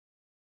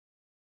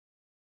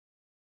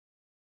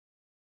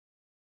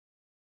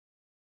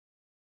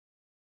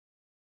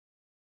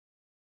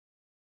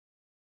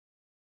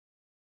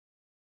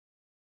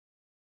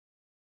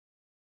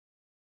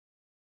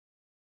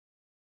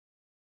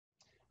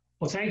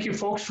Well, thank you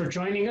folks for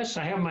joining us.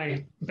 I have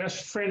my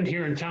best friend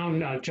here in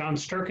town, John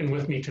Sturkin,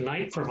 with me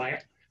tonight for my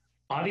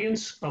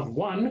audience of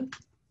one.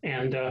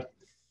 And I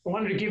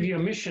wanted to give you a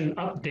mission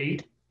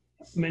update.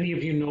 Many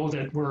of you know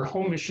that we're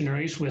home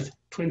missionaries with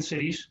Twin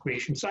Cities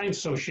Creation Science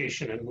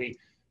Association, and we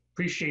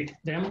appreciate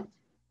them.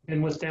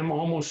 Been with them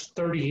almost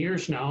 30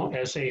 years now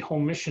as a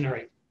home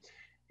missionary.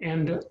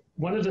 And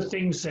one of the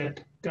things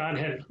that God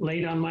had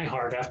laid on my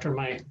heart after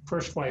my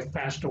first wife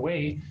passed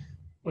away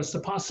was the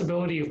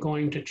possibility of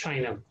going to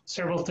China.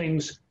 Several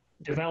things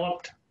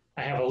developed.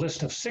 I have a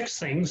list of 6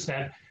 things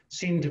that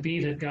seemed to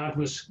be that God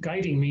was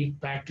guiding me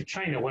back to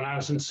China. When I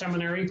was in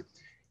seminary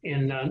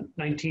in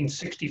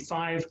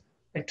 1965,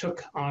 I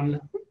took on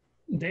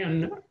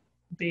then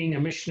being a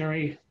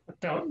missionary. I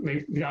felt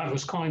God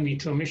was calling me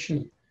to a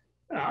mission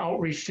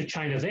outreach to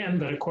China then,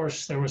 but of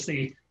course there was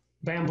the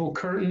bamboo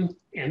curtain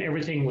and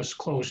everything was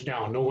closed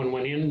down. No one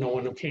went in, no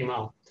one came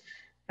out.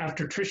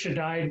 After Tricia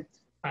died,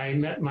 I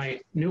met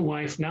my new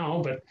wife now,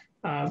 but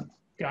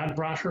God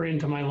brought her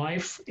into my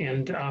life,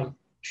 and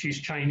she's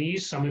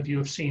Chinese. Some of you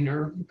have seen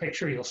her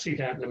picture. You'll see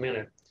that in a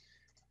minute.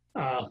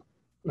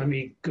 Let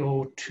me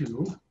go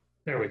to,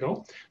 there we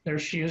go. There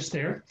she is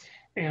there.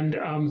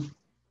 And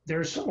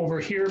there's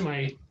over here,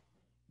 my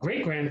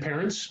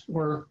great-grandparents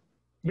were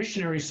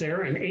missionaries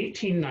there in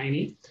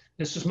 1890.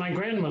 This is my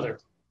grandmother,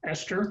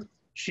 Esther.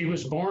 She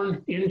was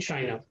born in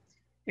China.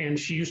 And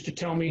she used to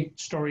tell me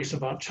stories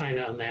about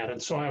China and that.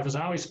 And so I was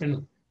always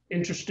been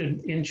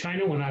interested in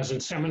China. When I was in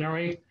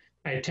seminary,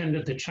 I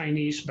attended the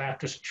Chinese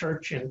Baptist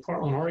Church in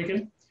Portland,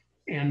 Oregon,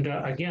 and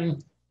again,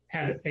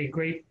 had a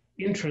great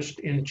interest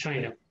in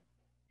China.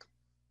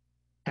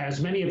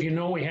 As many of you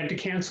know, we had to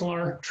cancel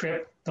our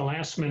trip the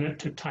last minute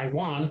to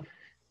Taiwan.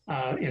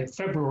 In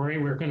February,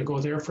 we were going to go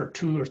there for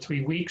 2 or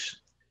 3 weeks.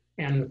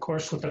 And of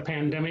course, with the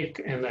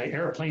pandemic and the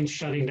airplanes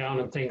shutting down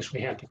and things, we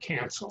had to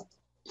cancel.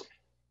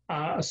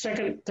 A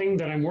second thing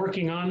that I'm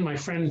working on, my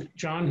friend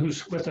John,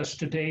 who's with us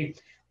today,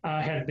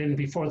 had been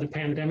before the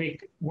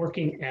pandemic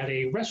working at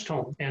a rest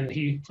home, and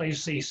he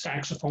plays the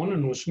saxophone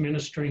and was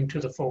ministering to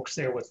the folks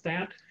there with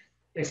that.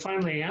 They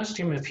finally asked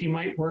him if he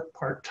might work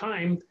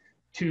part-time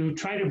to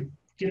try to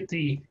get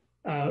the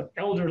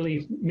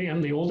elderly men,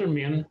 the older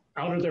men,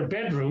 out of their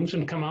bedrooms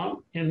and come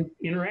out and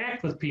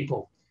interact with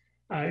people.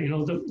 You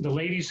know, the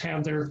ladies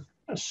have their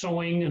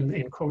sewing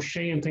and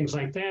crochet and things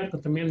like that,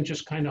 but the men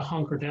just kind of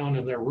hunker down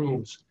in their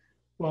rooms.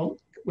 Well,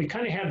 we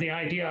kind of had the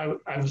idea.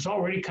 I was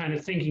already kind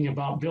of thinking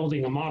about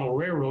building a model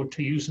railroad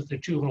to use at the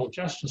Juvenile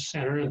Justice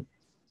Center, and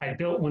I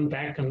built one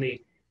back in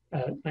the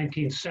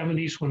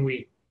 1970s when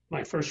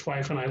my first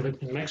wife and I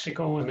lived in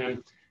Mexico, and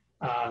then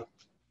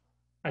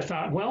I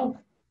thought, well,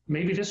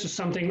 maybe this is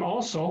something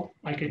also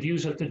I could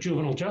use at the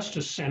Juvenile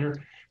Justice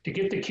Center to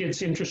get the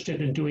kids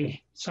interested in doing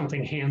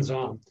something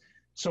hands-on.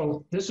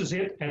 So this is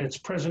it at its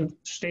present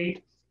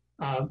state.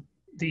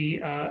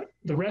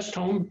 The rest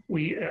home,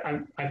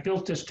 I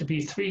built this to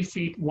be 3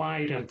 feet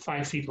wide and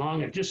 5 feet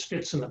long. It just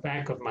fits in the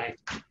back of my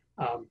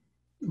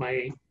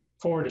my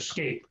Ford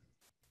Escape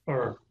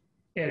or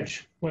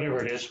Edge,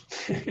 whatever it is.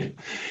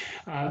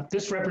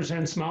 This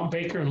represents Mount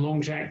Baker and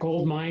Lone Jack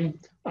Gold Mine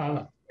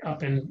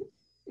up in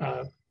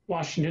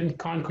Washington,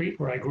 Concrete,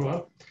 where I grew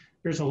up.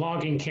 There's a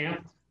logging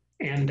camp,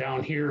 and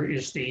down here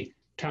is the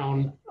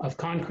town of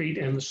Concrete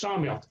and the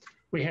sawmill.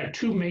 We had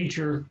 2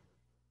 major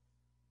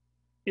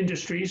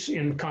industries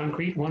in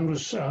Concrete. One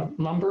was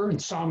lumber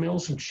and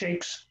sawmills and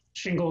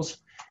shingles,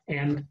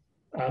 and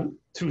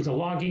through the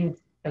logging,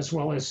 as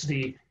well as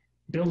the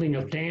building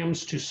of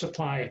dams to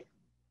supply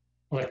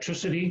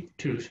electricity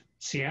to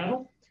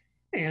Seattle.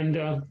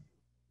 And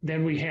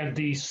then we had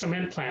the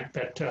cement plant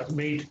that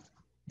made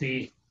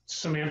the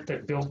cement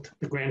that built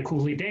the Grand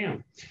Coulee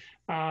Dam.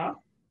 I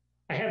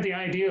had the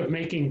idea of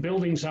making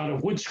buildings out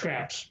of wood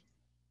scraps.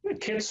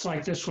 Kits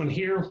like this one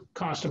here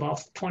cost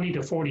about $20 to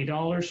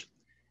 $40.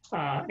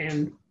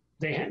 And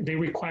they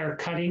require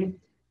cutting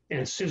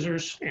and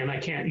scissors, and I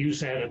can't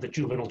use that at the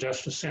Juvenile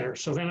Justice Center.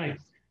 So then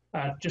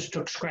I just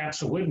took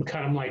scraps of wood and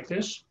cut them like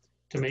this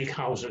to make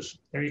houses.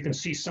 There you can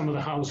see some of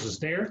the houses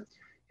there.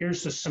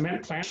 Here's the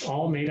cement plant,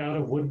 all made out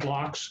of wood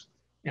blocks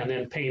and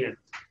then painted.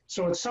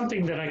 So it's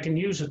something that I can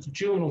use at the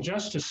Juvenile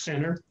Justice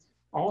Center.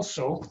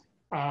 Also,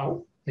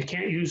 we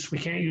can't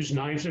use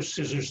knives or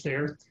scissors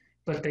there,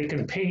 but they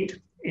can paint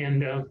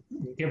and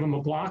give them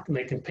a block, and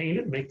they can paint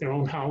it, make their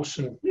own house.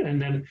 And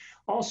then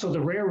also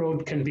the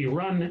railroad can be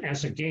run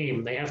as a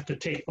game. They have to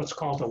take what's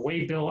called a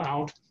waybill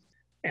out,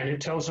 and it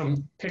tells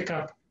them pick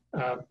up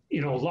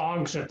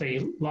logs at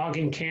the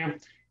logging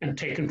camp and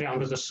take them down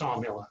to the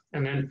sawmill.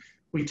 And then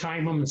we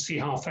time them and see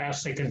how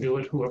fast they can do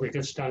it. Whoever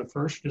gets done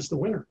first is the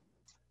winner.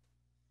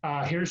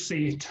 Here's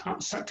the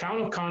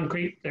town of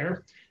Concrete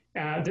there.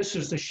 This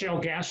is the Shell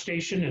gas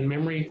station in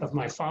memory of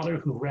my father,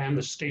 who ran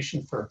the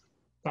station for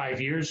 5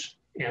 years.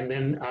 And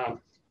then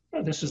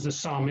this is the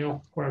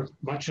sawmill where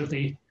much of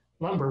the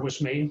lumber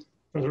was made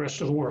for the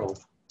rest of the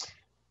world.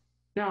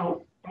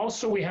 Now,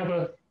 also we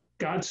have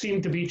God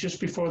seemed to be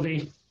just before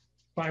the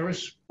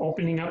virus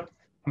opening up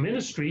a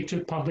ministry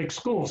to public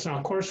schools. Now,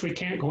 of course, we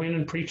can't go in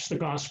and preach the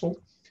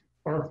gospel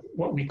or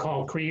what we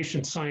call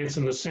creation science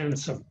in the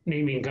sense of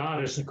naming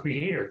God as the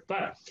creator.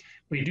 But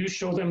we do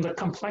show them the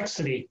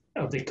complexity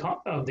of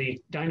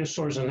the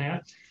dinosaurs in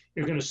that.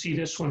 You're going to see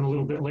this one a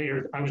little bit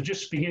later. I was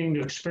just beginning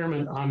to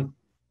experiment on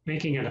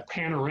making it a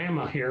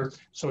panorama here,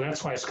 so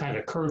that's why it's kind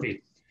of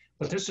curvy.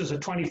 But this is a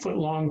 20-foot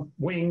long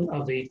wing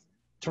of the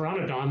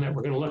pteranodon that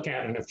we're going to look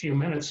at in a few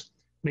minutes,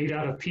 made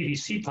out of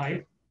PVC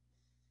pipe.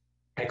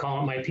 I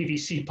call it my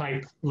PVC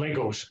pipe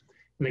Legos.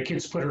 And the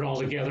kids put it all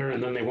together,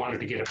 and then they wanted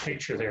to get a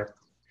picture there.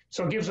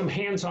 So it gives them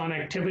hands-on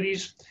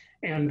activities.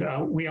 And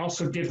we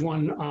also did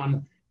one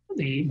on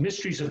the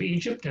mysteries of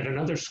Egypt at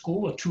another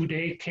school, a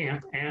 2-day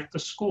camp at the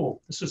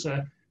school. This is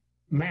a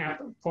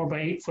map, 4 by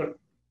 8 foot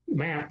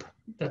map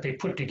that they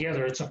put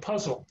together. It's a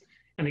puzzle.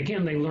 And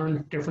again, they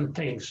learn different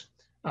things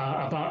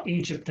about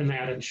Egypt and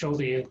that, and show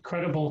the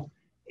incredible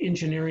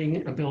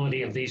engineering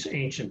ability of these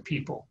ancient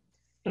people.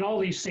 And all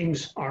these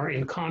things are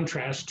in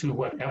contrast to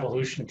what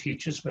evolution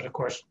teaches. But of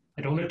course,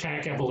 I don't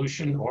attack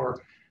evolution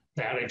or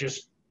that. I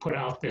just put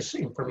out this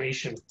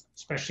information,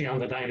 especially on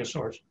the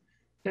dinosaurs.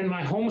 Then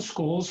my home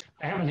schools,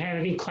 I haven't had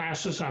any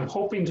classes. I'm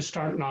hoping to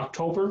start in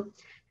October.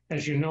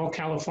 As you know,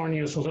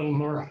 California is a little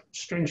more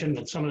stringent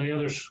than some of the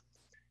others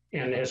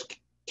and has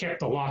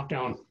kept the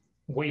lockdown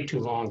way too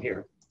long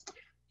here.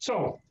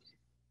 So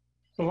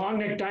the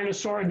long-necked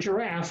dinosaur and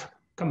giraffe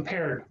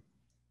compared.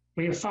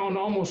 We have found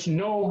almost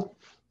no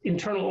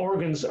internal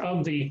organs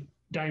of the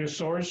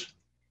dinosaurs.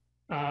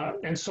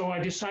 And so I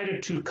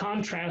decided to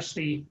contrast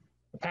the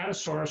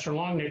Apatosaurus or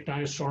long-necked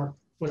dinosaur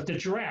with the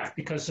giraffe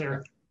because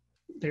their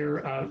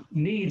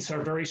needs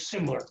are very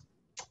similar.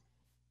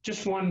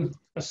 Just one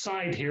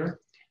aside here.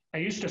 I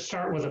used to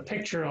start with a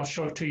picture, I'll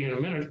show it to you in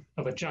a minute,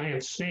 of a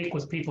giant snake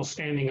with people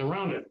standing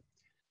around it.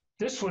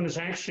 This one is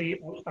actually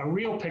a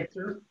real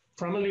picture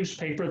from a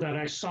newspaper that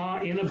I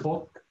saw in a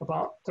book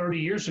about 30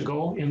 years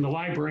ago in the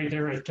library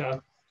there at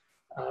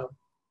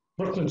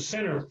Brooklyn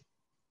Center.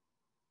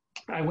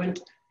 I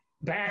went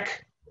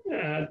back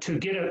to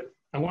get it.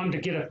 I wanted to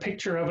get a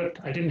picture of it.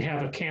 I didn't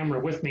have a camera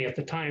with me at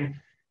the time,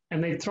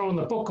 and they'd thrown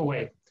the book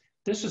away.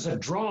 This is a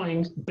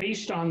drawing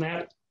based on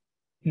that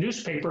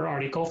newspaper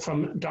article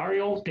from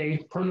Dario de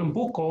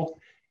Pernambuco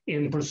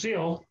in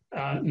Brazil,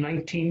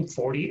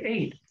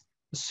 1948,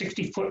 a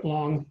 60-foot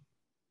long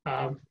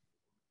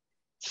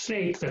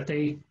snake that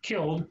they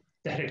killed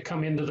that had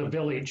come into the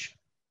village.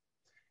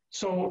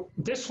 So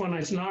this one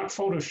is not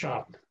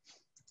Photoshopped,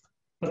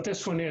 but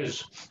this one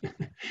is.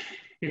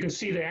 You can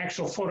see the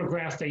actual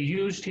photograph they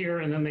used here,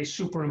 and then they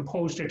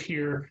superimposed it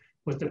here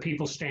with the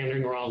people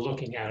standing around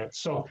looking at it.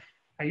 So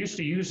I used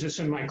to use this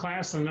in my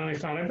class, and then I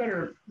thought I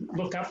better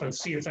look up and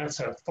see if that's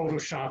a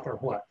Photoshop or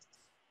what.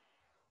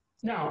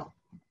 Now,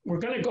 we're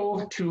going to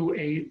go to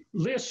a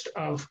list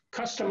of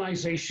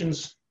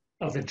customizations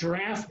of the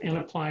giraffe and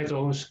apply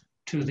those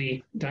to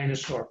the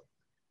dinosaur.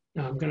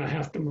 Now, I'm going to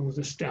have to move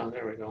this down.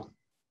 There we go.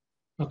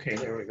 Okay,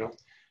 there we go.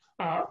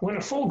 When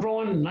a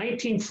full-grown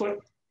 19-foot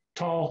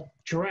tall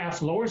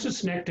giraffe lowers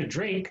its neck to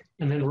drink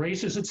and then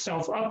raises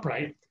itself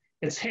upright,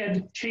 its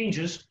head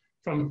changes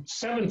from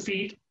 7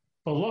 feet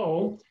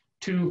below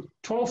to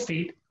 12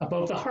 feet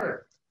above the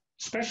heart.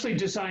 Specially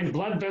designed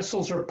blood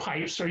vessels or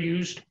pipes are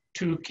used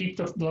to keep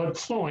the blood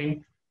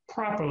flowing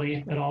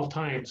properly at all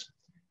times.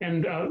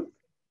 And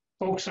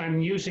folks,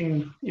 I'm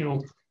using,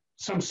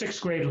 some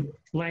 6th grade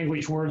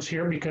language words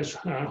here because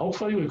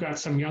hopefully we've got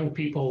some young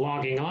people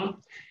logging on.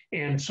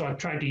 And so I've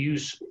tried to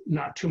use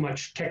not too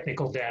much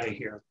technical data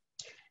here.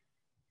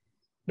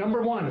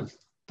 Number 1,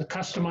 the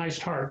customized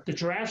heart. The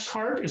giraffe's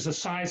heart is the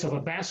size of a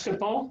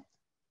basketball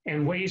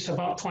and weighs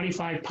about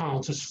 25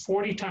 pounds. It's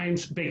 40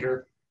 times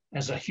bigger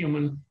as a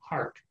human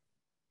heart.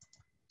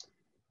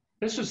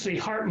 This is the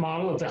heart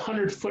model of the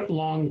 100-foot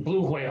long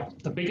blue whale,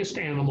 the biggest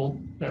animal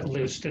that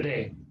lives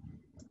today.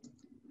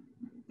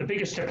 The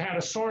biggest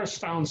Apatosaurus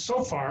found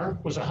so far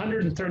was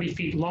 130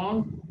 feet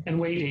long and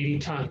weighed 80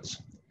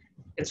 tons.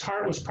 Its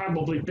heart was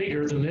probably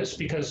bigger than this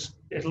because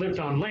it lived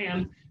on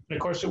land, and of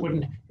course it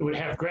would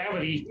have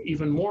gravity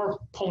even more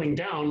pulling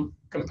down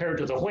compared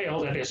to the whale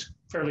that is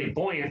fairly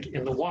buoyant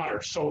in the water.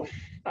 So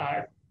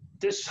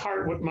this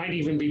heart might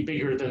even be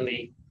bigger than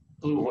the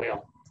blue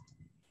whale.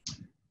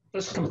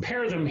 Let's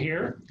compare them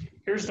here.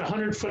 Here's the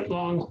 100-foot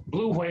long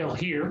blue whale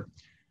here.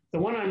 The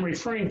one I'm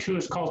referring to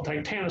is called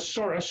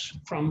Titanosaurus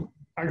from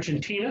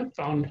Argentina,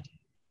 found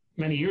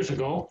many years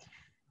ago,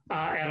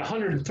 at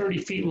 130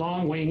 feet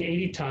long, weighing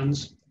 80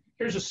 tons.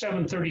 Here's a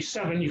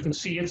 737. You can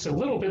see it's a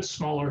little bit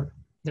smaller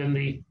than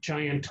the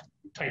giant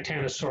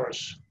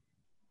Titanosaurus.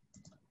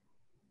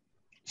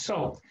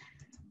 So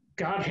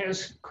God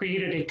has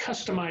created a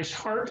customized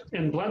heart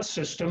and blood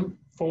system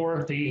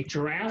for the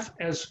giraffe,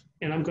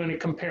 and I'm going to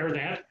compare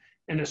that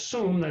and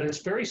assume that it's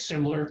very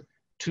similar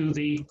to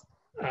the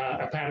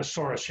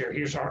Apatosaurus here.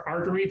 Here's our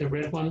artery, the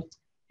red one,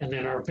 and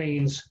then our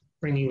veins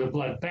bringing the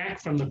blood back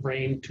from the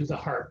brain to the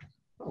heart,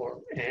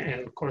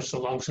 and of course the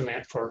lungs and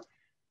that for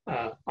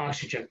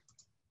oxygen.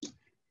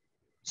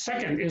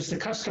 Second is the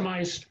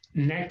customized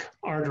neck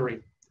artery.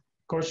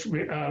 Of course,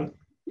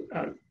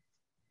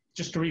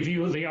 just to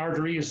review, the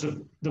artery is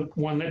the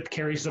one that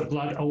carries the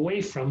blood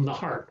away from the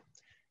heart.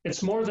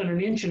 It's more than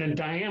 1 inch in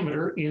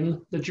diameter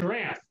in the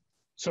giraffe.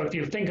 So if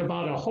you think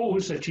about a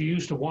hose that you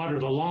use to water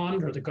the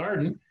lawn or the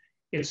garden,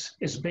 it's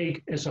as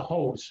big as a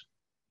hose.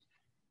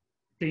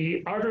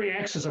 The artery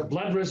acts as a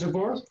blood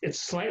reservoir. It's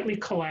slightly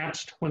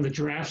collapsed when the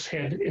giraffe's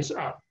head is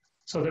up,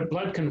 so that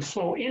blood can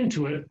flow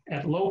into it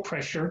at low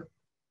pressure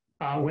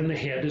when the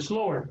head is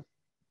lowered.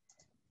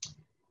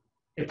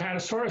 The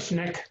Apatosaurus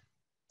neck,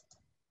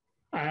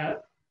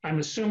 I'm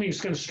assuming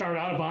it's going to start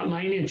out about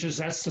 9 inches.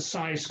 That's the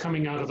size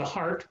coming out of the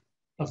heart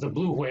of the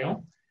blue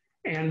whale.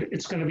 And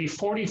it's going to be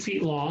 40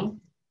 feet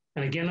long.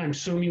 And again, I'm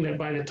assuming that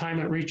by the time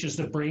it reaches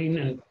the brain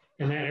and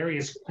in that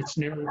area, it's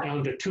narrowed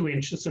down to 2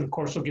 inches. And of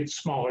course, it'll get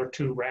smaller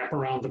to wrap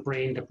around the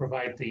brain to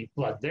provide the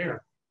blood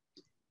there.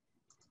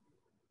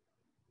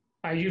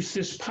 I use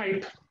this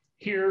pipe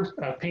here,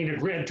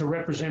 painted red, to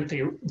represent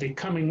the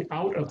coming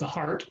out of the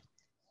heart,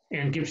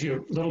 and gives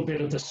you a little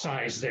bit of the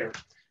size there.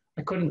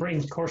 I couldn't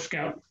bring Core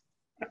Scout.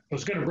 I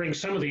was going to bring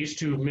some of these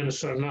to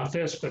Minnesota, not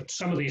this, but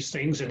some of these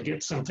things, and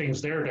get some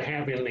things there to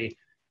have in the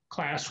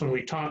class when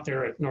we taught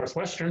there at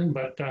Northwestern.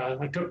 But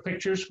I took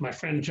pictures. My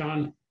friend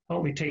John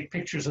helped me take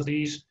pictures of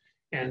these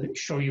and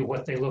show you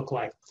what they look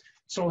like.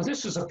 So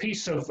this is a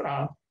piece of,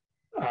 a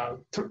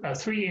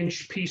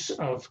 3-inch piece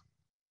of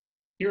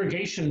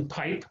irrigation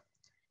pipe,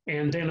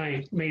 and then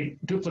I made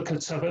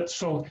duplicates of it.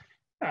 So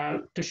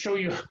to show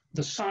you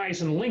the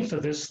size and length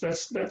of this,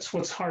 that's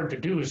what's hard to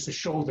do, is to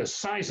show the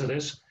size of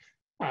this.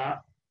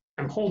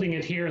 I'm holding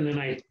it here, and then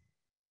I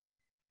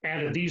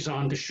added these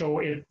on to show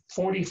it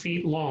 40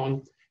 feet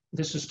long.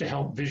 This is to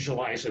help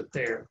visualize it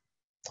there.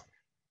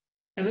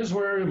 And this is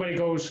where everybody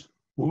goes,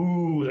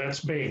 ooh,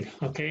 that's big,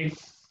 okay?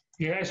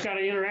 You guys got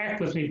to interact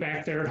with me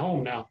back there at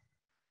home now.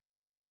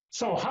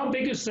 So how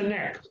big is the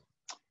neck?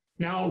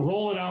 Now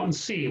roll it out and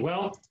see.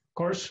 Well, of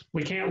course,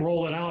 we can't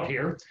roll it out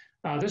here.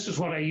 This is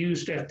what I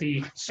used at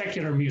the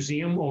Secular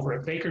Museum over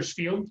at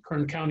Bakersfield,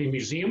 Kern County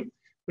Museum.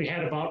 We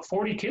had about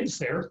 40 kids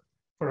there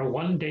for a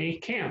 1-day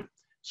camp.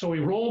 So we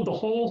rolled the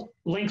whole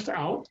length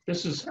out.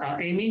 This is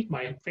Amy,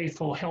 my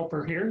faithful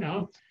helper here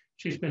now.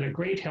 She's been a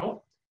great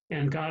help,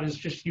 and God has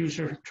just used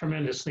her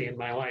tremendously in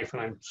my life,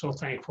 and I'm so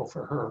thankful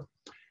for her.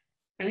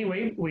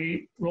 Anyway,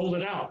 we rolled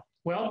it out.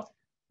 Well,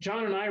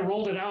 John and I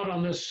rolled it out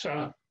on this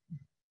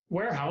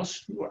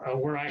warehouse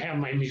where I have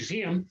my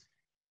museum.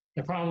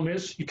 The problem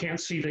is you can't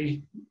see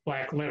the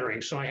black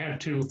lettering, so I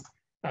had to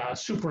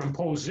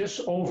superimpose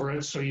this over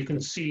it so you can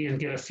see and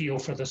get a feel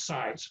for the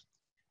size.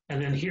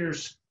 And then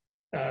here's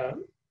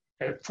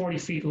at 40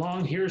 feet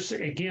long, here's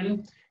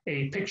again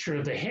a picture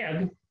of the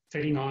head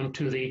fitting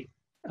onto the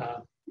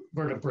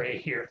vertebrae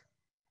here.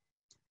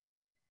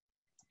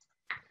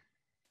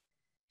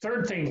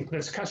 Third thing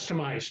that's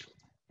customized,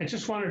 I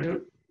just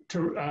wanted to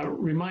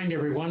remind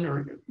everyone,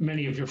 or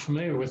many of you are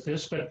familiar with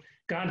this, but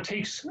God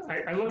takes,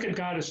 I look at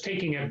God as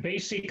taking a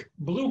basic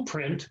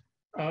blueprint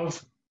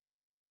of,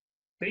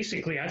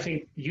 basically, I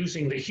think,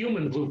 using the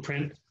human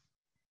blueprint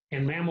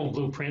and mammal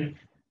blueprint,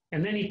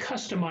 and then he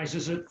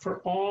customizes it for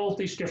all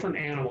these different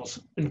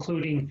animals,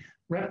 including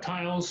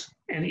reptiles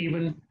and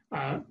even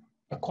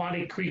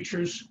aquatic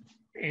creatures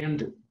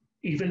and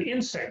even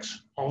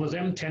insects. All of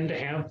them tend to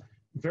have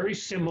very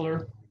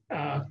similar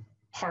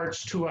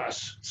parts to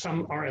us.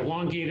 Some are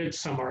elongated,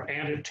 some are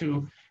added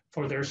to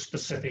for their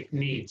specific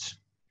needs.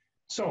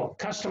 So,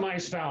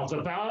 customized valves.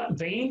 The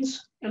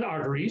veins and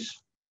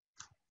arteries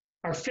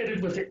are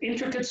fitted with an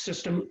intricate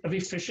system of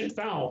efficient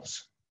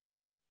valves.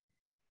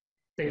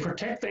 They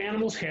protect the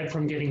animal's head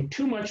from getting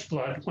too much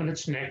blood when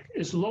its neck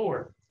is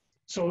lowered.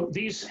 So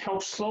these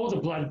help slow the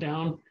blood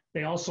down.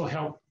 They also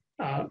help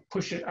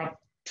push it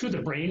up to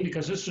the brain,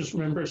 because this is,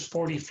 remember, is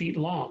 40 feet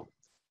long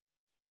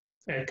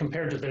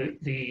compared to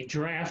the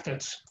giraffe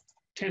that's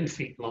 10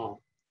 feet long.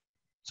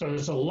 So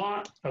there's a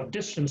lot of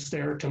distance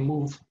there to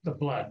move the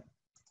blood.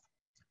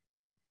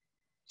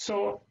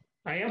 So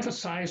I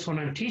emphasize when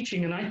I'm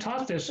teaching, and I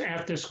taught this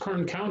at this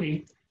Kern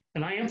County,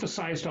 and I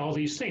emphasized all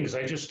these things.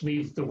 I just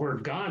leave the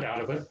word God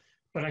out of it,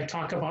 but I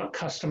talk about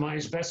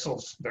customized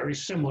vessels, very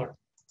similar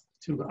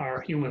to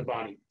our human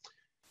body.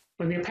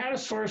 When the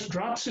Apatosaurus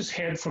drops his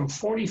head from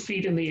 40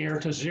 feet in the air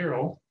to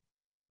 0,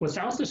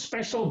 without the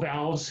special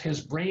valves, his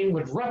brain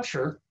would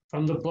rupture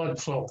from the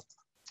blood flow.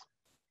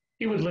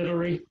 He would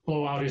literally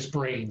blow out his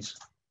brains.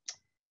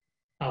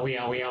 Owie,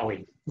 owie,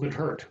 owie, would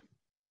hurt.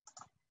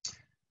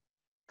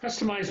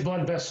 Customized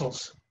blood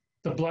vessels,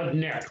 the blood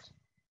net.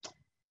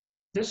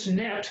 This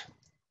net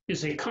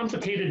is a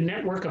complicated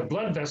network of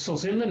blood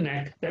vessels in the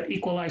neck that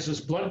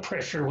equalizes blood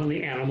pressure when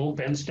the animal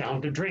bends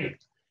down to drink.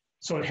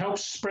 So it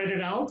helps spread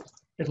it out.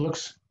 It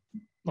looks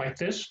like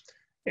this.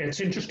 It's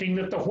interesting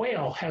that the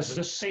whale has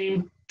the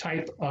same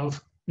type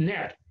of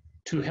net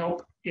to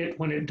help it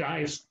when it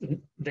dives.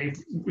 They've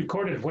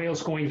recorded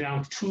whales going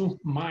down 2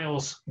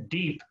 miles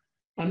deep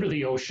under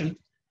the ocean,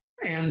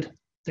 and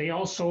they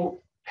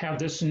also have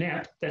this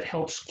net that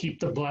helps keep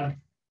the blood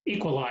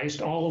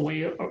equalized all the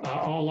way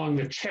all along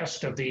the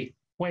chest of the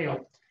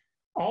whale.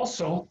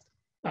 Also,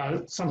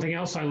 Something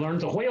else I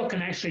learned, the whale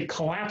can actually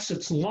collapse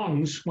its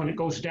lungs when it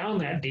goes down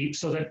that deep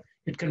so that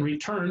it can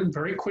return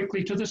very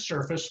quickly to the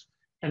surface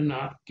and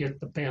not get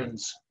the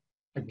bends.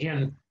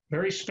 Again,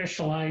 very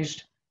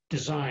specialized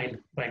design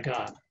by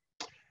God.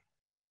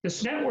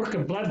 This network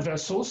of blood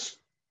vessels,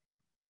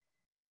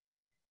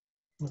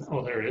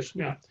 oh, there it is,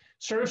 yeah,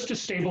 serves to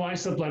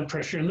stabilize the blood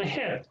pressure in the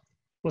head.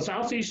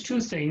 Without these two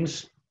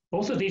things,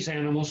 both of these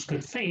animals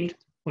could faint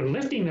when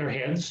lifting their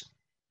heads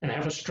and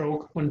have a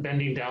stroke when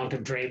bending down to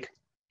drink,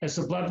 as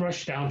the blood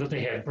rushed down to the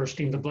head,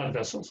 bursting the blood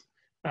vessels.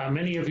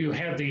 Many of you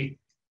had the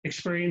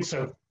experience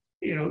of,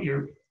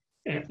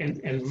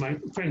 and my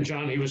friend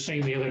John, he was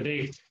saying the other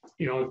day,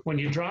 when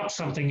you drop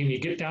something and you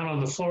get down on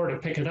the floor to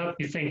pick it up,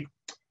 you think,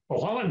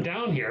 well, while I'm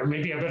down here,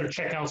 maybe I better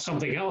check out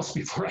something else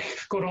before I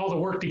go to all the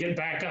work to get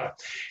back up.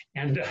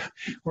 And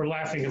we're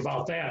laughing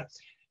about that.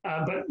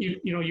 But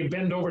you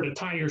bend over to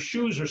tie your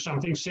shoes or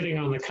something sitting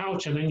on the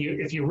couch, and then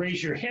if you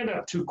raise your head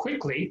up too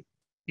quickly,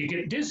 you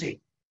get dizzy.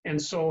 And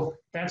so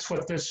that's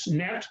what this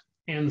net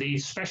and the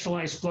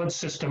specialized blood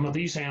system of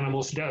these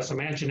animals does.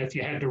 Imagine if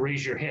you had to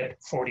raise your head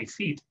 40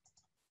 feet.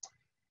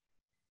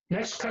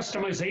 Next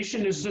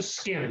customization is the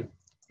skin,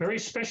 very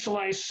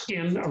specialized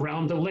skin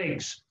around the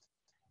legs.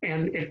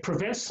 And it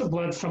prevents the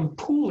blood from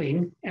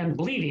pooling and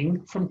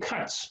bleeding from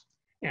cuts.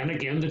 And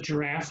again, the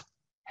giraffe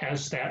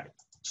has that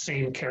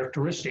same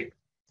characteristic.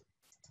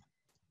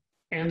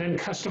 And then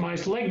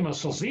customized leg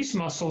muscles. These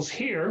muscles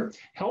here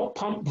help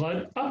pump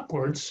blood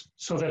upwards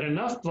so that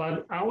enough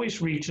blood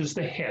always reaches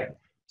the head.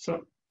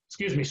 So,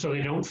 so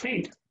they don't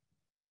faint.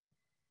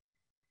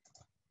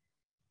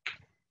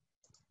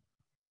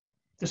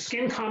 The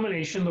skin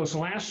combination, those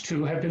last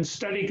two, have been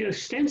studied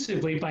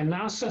extensively by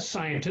NASA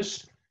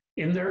scientists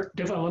in their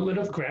development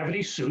of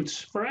gravity suits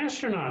for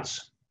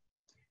astronauts.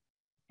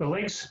 The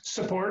legs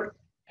support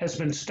has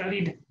been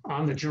studied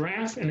on the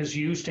giraffe and is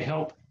used to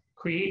help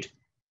create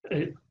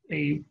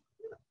a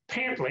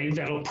pant leg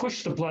that'll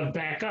push the blood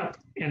back up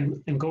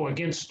and go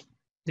against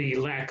the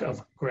lack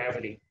of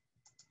gravity.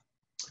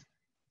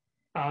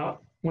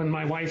 When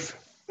my wife,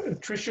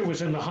 Tricia,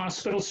 was in the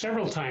hospital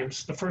several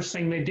times, the first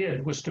thing they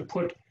did was to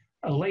put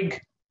a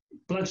leg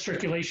blood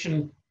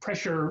circulation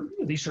pressure,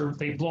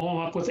 they blow them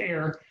up with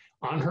air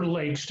on her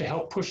legs to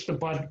help push the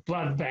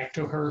blood back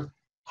to her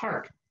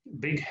heart.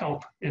 Big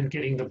help in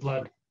getting the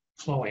blood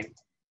flowing.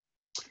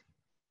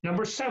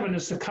 Number 7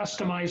 is the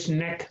customized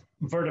neck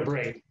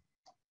vertebrae.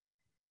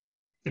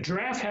 The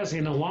giraffe has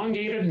an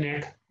elongated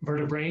neck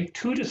vertebrae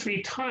 2 to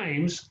 3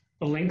 times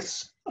the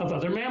lengths of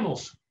other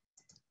mammals.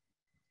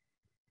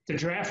 The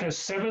giraffe has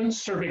 7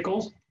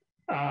 cervical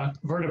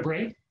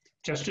vertebrae,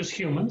 just as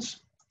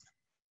humans.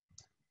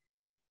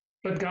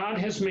 But God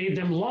has made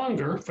them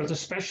longer for the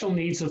special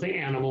needs of the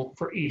animal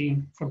for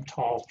eating from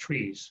tall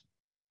trees.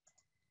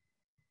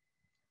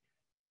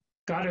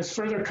 God has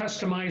further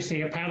customized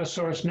the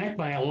Apatosaurus neck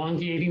by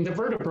elongating the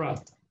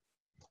vertebra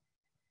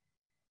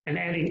and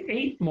adding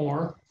 8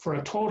 more for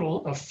a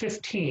total of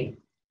 15.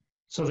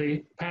 So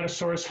the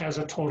Apatosaurus has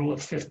a total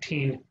of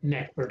 15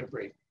 neck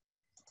vertebrae.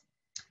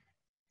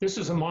 This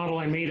is a model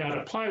I made out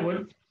of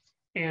plywood,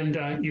 and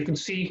you can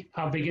see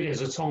how big it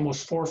is. It's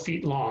almost 4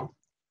 feet long.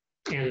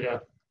 And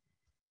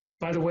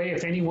by the way,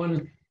 if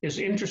anyone is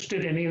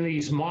interested in any of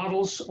these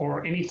models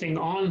or anything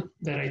on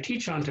that I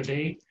teach on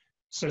today,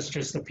 such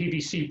as the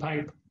PVC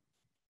pipe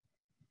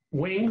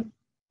wing,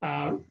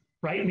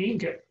 write me,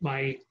 get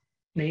my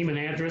name and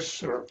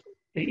address or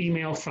the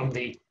email from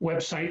the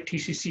website,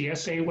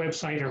 TCCSA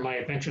website, or my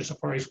Adventures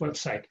Safaris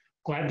website.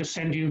 Glad to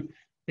send you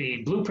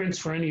the blueprints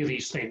for any of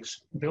these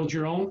things. Build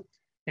your own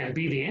and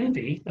be the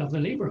envy of the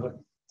neighborhood.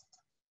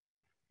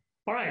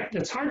 All right,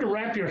 it's hard to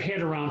wrap your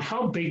head around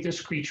how big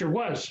this creature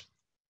was.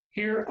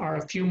 Here are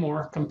a few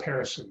more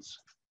comparisons.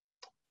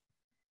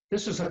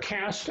 This is a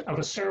cast of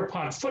a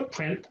sauropod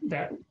footprint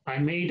that I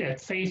made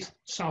at Faith,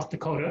 South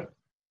Dakota.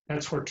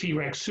 That's where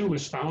T-Rex Sioux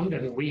was found,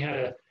 and we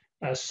had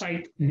a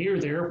site near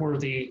there where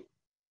the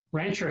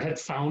rancher had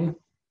found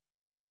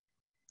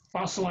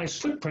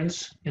fossilized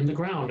footprints in the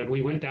ground, and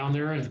we went down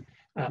there and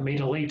made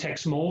a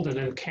latex mold and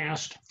then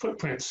cast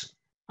footprints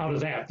out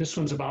of that. This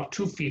one's about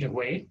 2 feet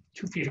away,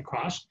 2 feet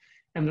across,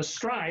 and the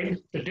stride,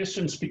 the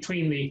distance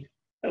between the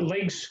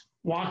legs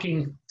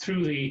walking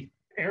through the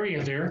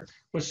area there,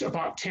 was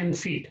about 10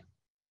 feet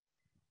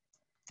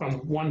from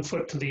one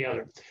foot to the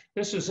other.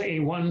 This is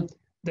a one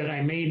that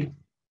I made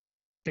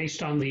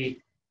based on the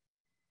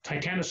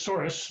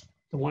Titanosaurus,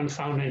 the one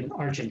found in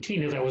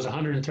Argentina that was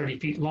 130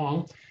 feet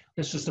long.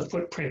 This is the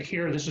footprint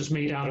here. This is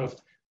made out of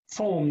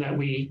foam that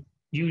we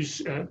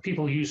use,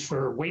 people use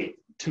for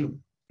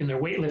in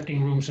their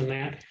weightlifting rooms and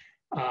that.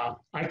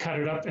 I cut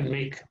it up and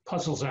make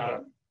puzzles out of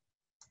it.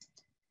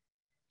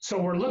 So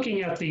we're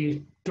looking at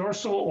the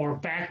dorsal or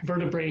back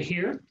vertebrae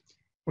here.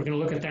 We're going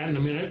to look at that in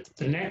a minute.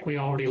 The neck, we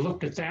already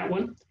looked at that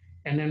one.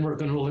 And then we're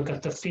going to look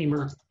at the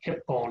femur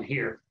hip bone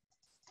here.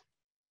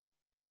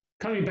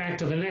 Coming back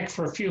to the neck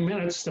for a few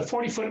minutes, the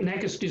 40-foot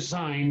neck is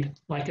designed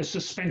like a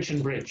suspension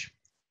bridge.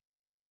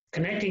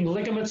 Connecting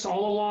ligaments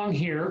all along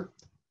here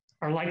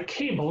are like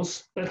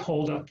cables that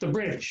hold up the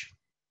bridge.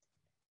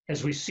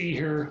 as we see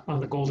here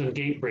on the Golden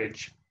Gate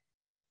Bridge.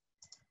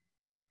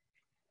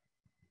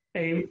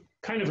 A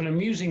kind of an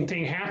amusing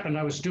thing happened.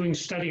 I was doing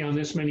study on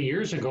this many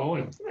years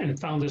ago and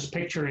found this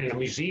picture in a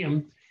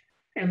museum.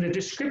 And the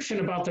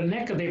description about the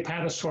neck of the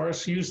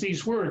Apatosaurus used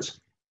these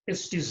words: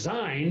 it's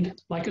designed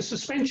like a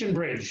suspension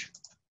bridge.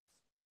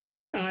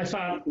 And I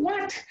thought,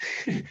 what?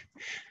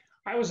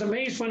 I was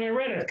amazed when I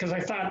read it, because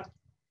I thought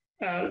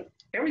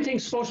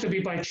everything's supposed to be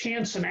by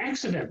chance and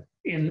accident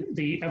in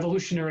the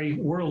evolutionary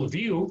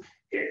worldview,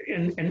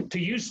 and to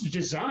use the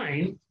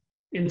design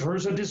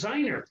infers a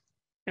designer.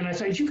 And I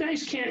thought, you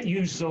guys can't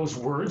use those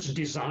words,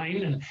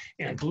 design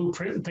and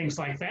blueprint and things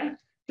like that.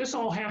 This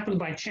all happened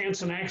by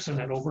chance and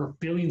accident over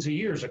billions of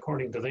years,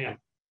 according to them.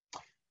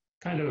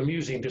 Kind of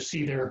amusing to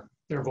see their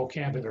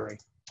vocabulary.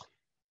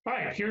 All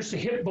right, here's the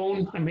hip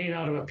bone I made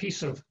out of a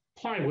piece of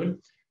plywood.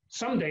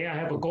 Someday I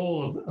have a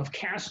goal of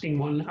casting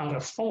one out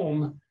of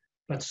foam,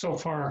 but so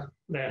far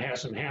that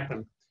hasn't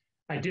happened.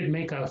 I did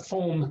make a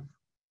foam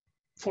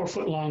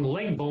 4-foot-long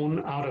leg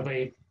bone out of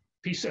a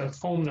piece of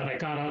foam that I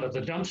got out of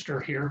the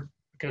dumpster here,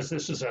 because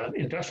this is an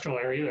industrial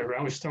area. They're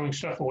always throwing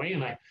stuff away,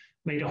 and I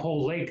made a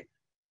whole leg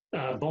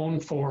bone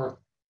for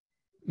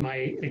my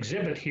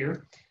exhibit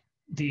here.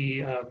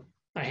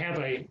 I have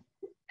a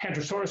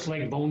Hadrosaurus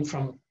leg bone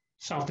from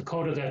South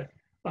Dakota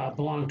that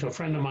belonged to a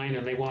friend of mine,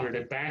 and they wanted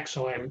it back,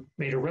 so I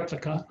made a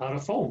replica out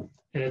of foam,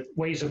 and it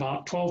weighs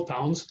about 12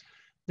 pounds.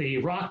 The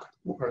rock,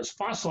 or its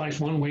fossilized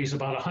one, weighs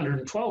about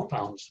 112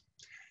 pounds.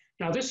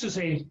 Now, this is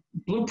a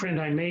blueprint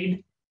I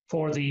made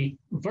for the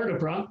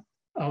vertebra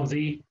of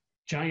the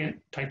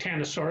giant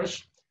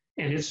Titanosaurus,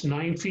 and it's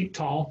 9 feet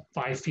tall,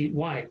 5 feet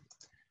wide.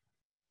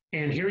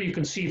 And here you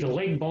can see the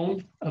leg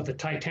bone of the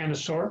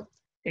Titanosaur,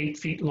 8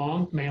 feet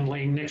long, man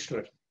laying next to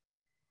it.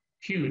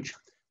 Huge.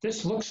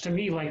 This looks to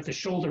me like the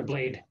shoulder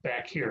blade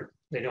back here.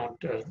 They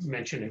don't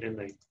mention it in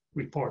the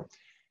report.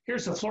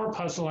 Here's the floor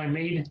puzzle I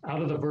made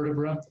out of the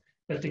vertebra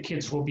that the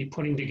kids will be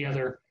putting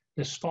together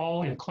this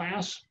fall in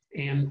class,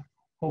 and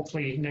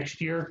hopefully next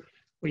year.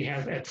 We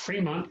have at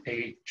Fremont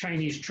a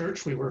Chinese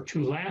church we were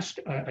to last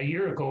a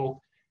year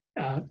ago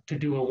to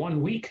do a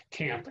 1-week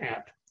camp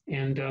at,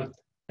 and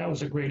that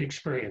was a great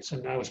experience.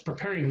 And I was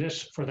preparing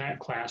this for that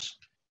class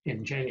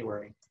in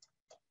January,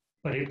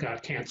 but it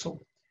got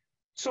canceled.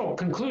 So,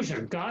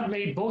 conclusion: God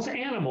made both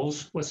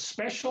animals with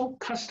special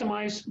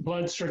customized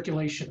blood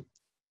circulation.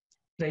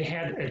 They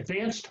had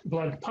advanced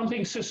blood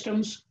pumping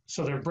systems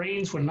so their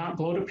brains would not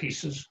blow to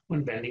pieces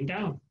when bending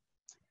down,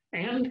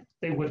 and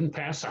they wouldn't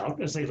pass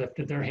out as they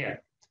lifted their head.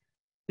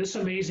 This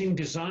amazing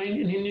design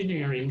and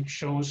engineering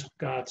shows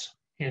God's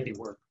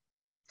handiwork.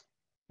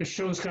 This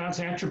shows God's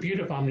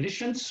attribute of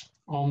omniscience,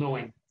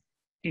 all-knowing.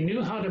 He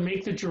knew how to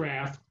make the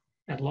giraffe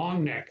and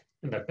long neck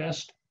in the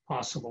best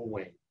possible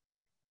way.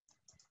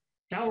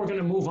 Now we're going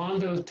to move on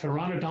to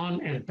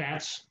Pteranodon and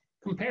bats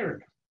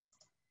compared.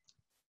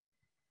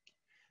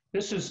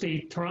 This is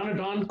the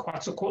Pteranodon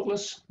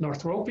Quetzalcoatlus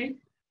northropi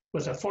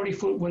with a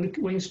 40-foot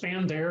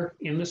wingspan there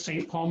in the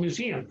St. Paul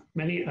Museum.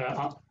 Many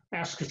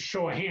ask a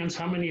show of hands,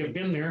 how many have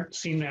been there,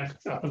 seen that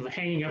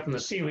hanging up in the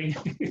ceiling?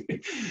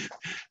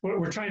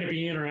 We're trying to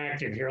be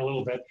interactive here a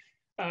little bit.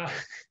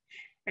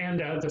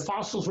 The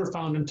fossils were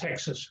found in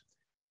Texas.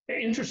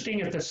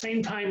 Interesting, at the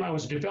same time I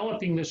was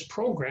developing this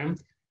program,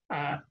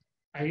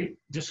 I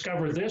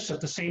discovered this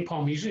at the St.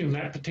 Paul Museum.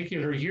 That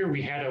particular year,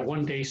 we had a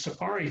 1-day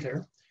safari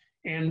there,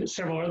 and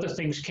several other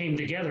things came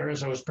together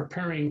as I was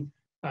preparing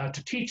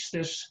to teach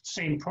this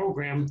same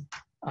program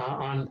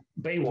on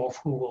Beowulf,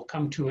 who we'll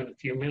come to in a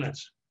few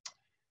minutes.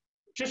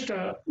 Just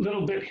a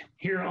little bit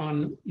here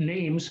on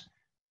names.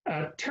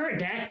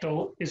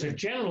 Pterodactyl is a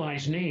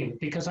generalized name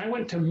because I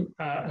went to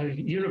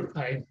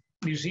a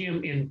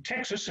museum in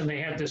Texas, and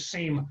they had this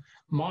same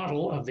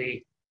model of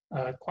the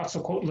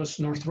Quetzalcoatlus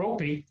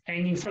northropi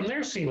hanging from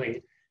their ceiling.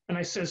 And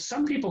I said,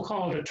 some people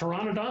call it a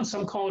pteranodon,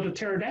 some call it a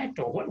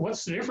pterodactyl.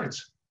 What's the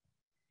difference?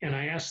 And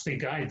I asked the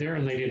guide there,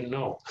 and they didn't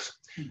know.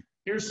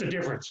 Here's the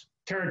difference.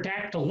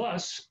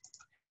 Pterodactylus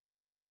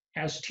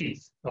has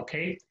teeth,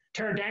 okay?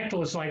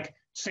 Pterodactyl is like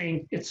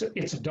saying it's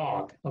a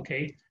dog,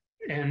 okay?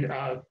 And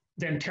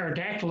then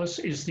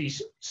pterodactylus is the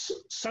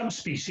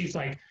subspecies,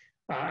 like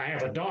I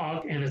have a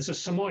dog and it's a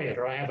samoyed,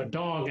 or I have a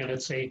dog and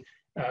it's a,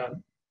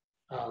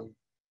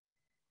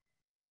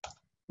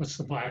 what's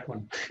the black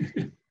one?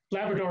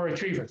 Labrador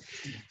Retriever.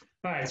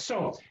 All right,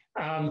 so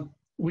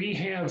we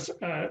have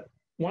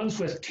ones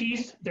with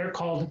teeth, they're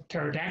called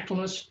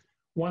pterodactylus.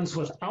 Ones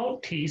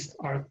without teeth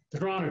are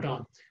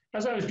pteranodon.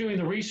 As I was doing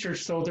the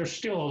research, though, there's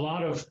still a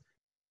lot of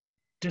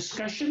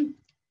discussion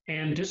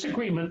and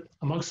disagreement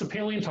amongst the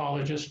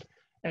paleontologists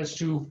as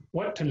to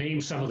what to name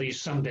some of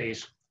these some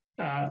days.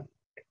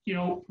 You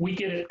know, we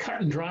get it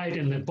cut and dried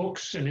in the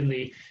books and in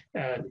the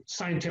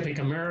Scientific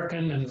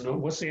American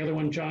and what's the other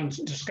one, John's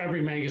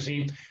Discovery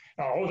Magazine.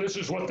 Oh, this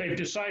is what they've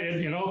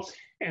decided, you know,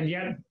 and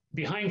yet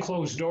behind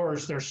closed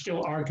doors, they're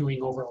still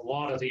arguing over a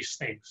lot of these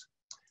things.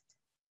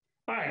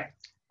 All right,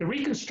 the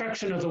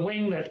reconstruction of the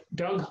wing that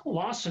Doug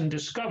Lawson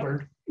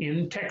discovered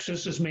in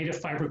Texas is made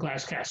of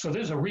fiberglass cast. So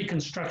there's a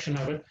reconstruction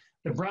of it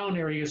The brown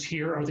areas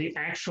here are the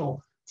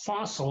actual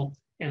fossil,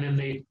 and then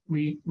they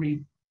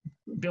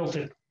rebuilt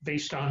it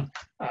based on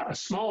a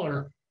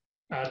smaller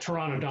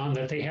pteranodon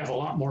that they have a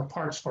lot more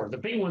parts for. The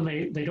big one,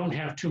 they don't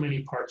have too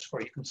many parts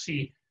for. You can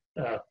see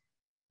a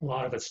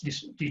lot of it's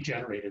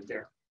degenerated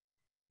there.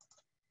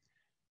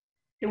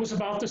 It was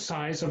about the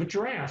size of a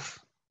giraffe.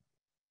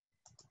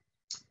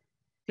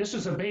 This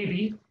is a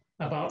baby,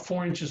 about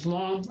 4 inches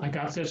long. I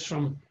got this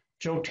from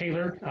Joe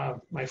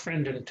Taylor, my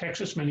friend in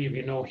Texas. Many of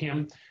you know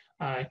him.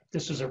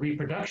 This is a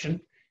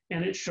reproduction,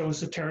 and it shows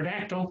the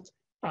pterodactyl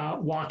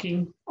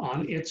walking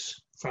on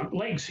its front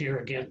legs here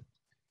again.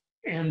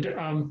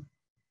 And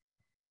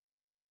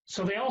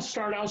so they all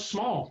start out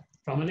small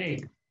from an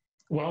egg.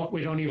 Well,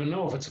 we don't even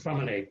know if it's from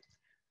an egg.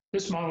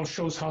 This model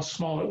shows how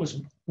small it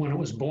was when it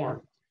was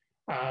born.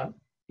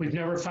 We've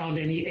never found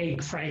any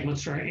egg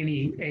fragments or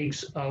any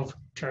eggs of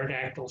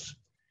pterodactyls.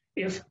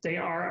 If they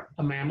are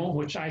a mammal,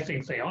 which I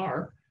think they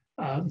are,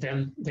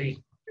 then they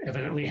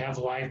evidently have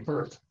live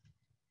birth.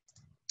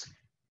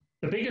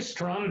 The biggest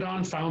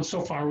pteranodon found so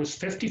far was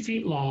 50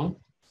 feet long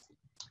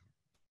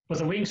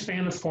with a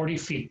wingspan of 40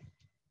 feet.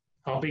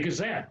 How big is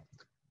that?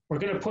 We're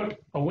going to put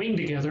a wing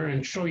together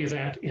and show you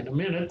that in a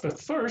minute, but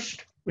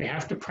first we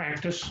have to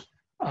practice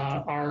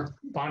our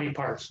body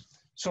parts.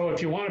 So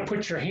if you want to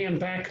put your hand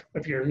back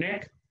of your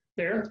neck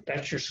there,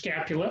 that's your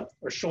scapula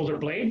or shoulder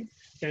blade.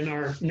 Then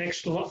our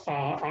next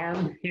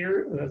arm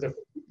here,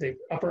 the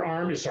upper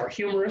arm is our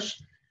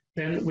humerus.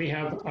 Then we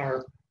have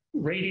our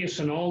radius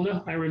and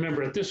ulna. I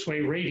remember it this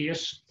way,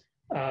 radius,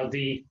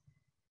 the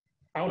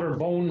outer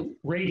bone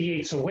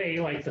radiates away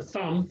like the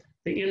thumb.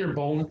 The inner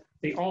bone,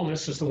 the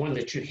ulnus, is the one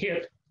that you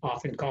hit,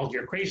 often called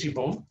your crazy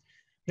bone.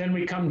 Then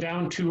we come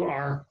down to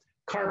our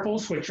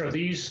carpals, which are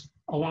these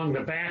along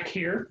the back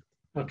here,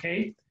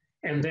 okay?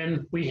 And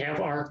then we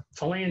have our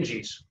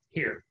phalanges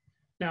here.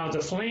 Now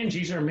the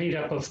phalanges are made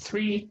up of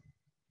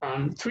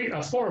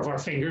four of our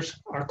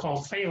fingers are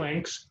called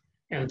phalanx,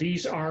 and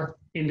these are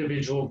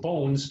individual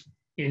bones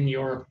in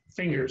your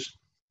fingers.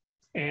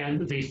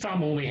 And the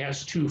thumb only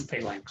has 2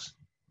 phalanx.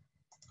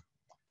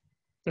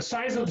 The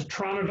size of the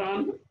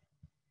pteranodon,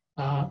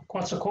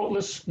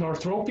 Quetzalcoatlus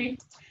northropi,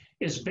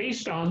 is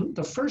based on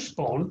the first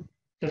bone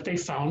that they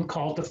found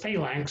called the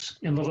phalanx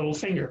in the little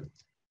finger.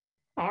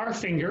 Our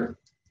finger,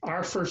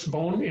 our first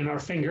bone in our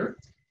finger,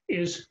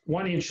 is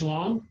 1 inch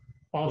long,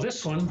 while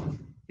this one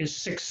is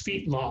 6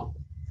 feet long.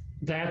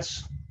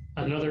 That's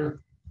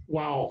another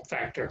wow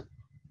factor.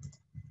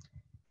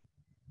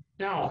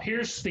 Now,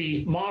 here's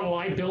the model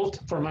I built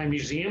for my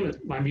museum.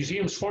 My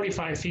museum's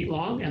 45 feet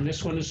long, and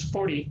this one is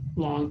 40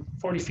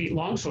 feet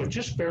long, so it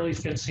just barely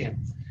fits in.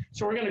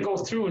 So we're going to go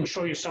through and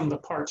show you some of the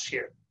parts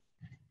here.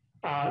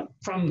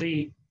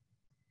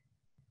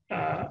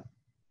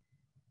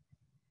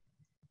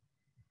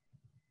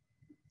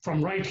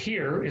 From right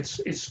here,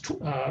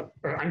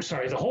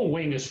 the whole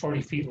wing is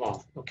 40 feet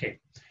long. Okay.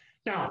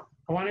 Now,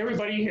 I want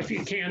everybody, if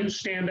you can,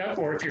 stand up,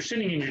 or if you're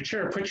sitting in your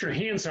chair, put your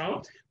hands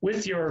out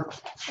with your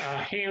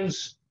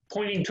hands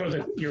pointing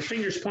to your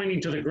fingers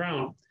pointing to the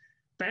ground.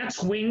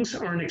 Bats' wings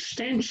are an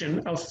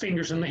extension of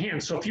fingers in the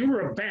hand. So if you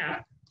were a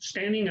bat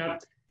standing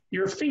up,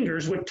 your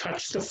fingers would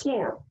touch the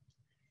floor.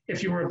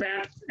 If you were a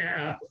bat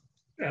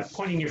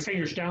pointing your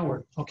fingers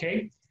downward,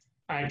 okay?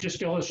 I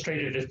just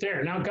illustrated it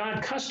there. Now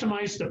God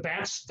customized the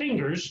bat's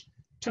fingers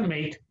to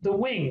make the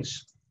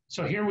wings.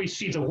 So here we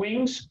see the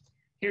wings.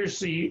 Here's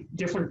the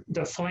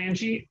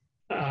phalange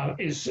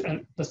is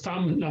the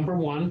thumb number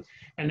 1,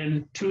 and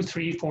then 2,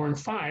 3, 4, and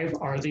 5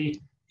 are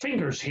the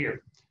fingers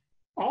here.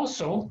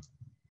 Also,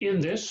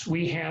 in this,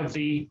 we have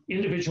the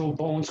individual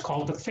bones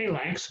called the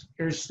phalanx.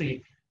 Here's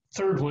the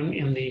third one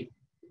in the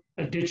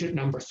digit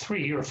number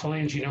 3, or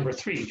phalange number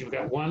 3. You've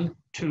got 1,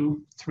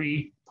 2,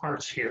 3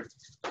 parts here,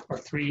 or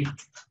 3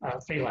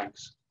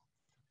 phalanx.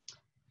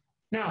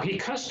 Now, he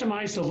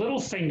customized the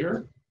little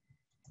finger.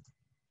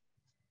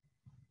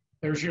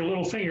 There's your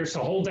little finger,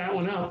 so hold that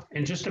one up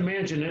and just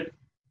imagine it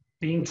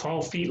being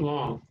 12 feet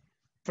long.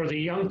 For the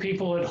young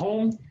people at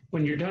home,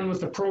 when you're done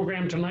with the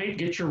program tonight,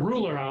 get your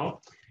ruler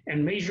out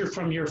and measure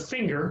from your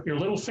finger, your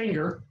little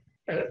finger,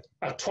 a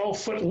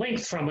 12-foot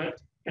length from it,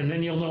 and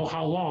then you'll know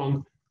how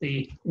long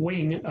the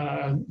wing,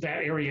 that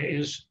area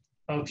is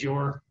of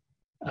your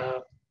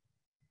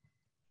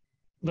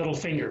little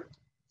finger,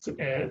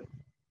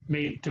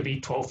 made to be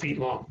 12 feet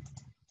long.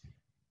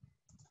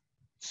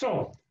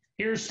 So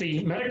here's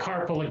the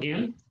metacarpal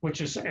again,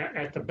 which is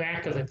at the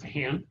back of the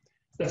hand.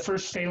 The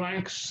first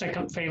phalanx,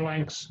 second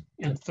phalanx,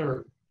 and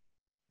third.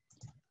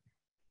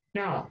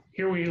 Now,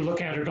 here we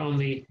look at it on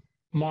the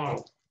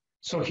model.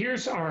 So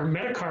here's our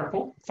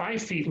metacarpal,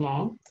 5 feet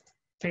long.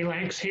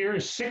 Phalanx here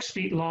is 6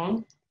 feet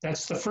long.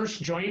 That's the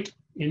first joint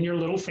in your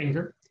little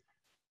finger.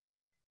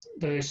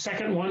 The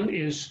second one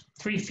is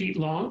 3 feet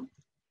long.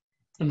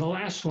 And the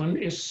last one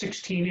is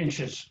 16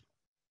 inches.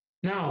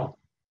 Now,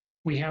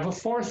 we have a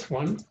fourth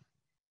one.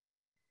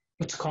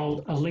 It's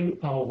called a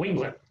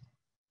winglet.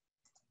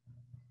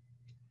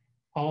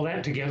 All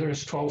that together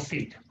is 12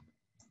 feet.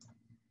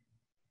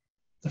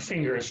 The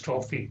finger is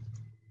 12 feet.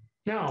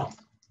 Now,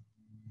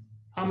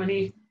 how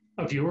many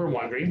of you are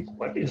wondering,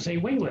 what is a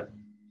winglet?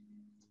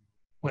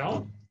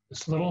 Well,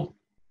 this little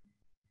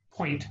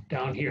point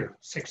down here,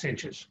 6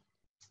 inches.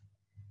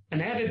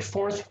 An added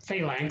fourth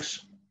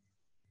phalanx,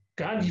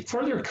 God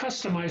further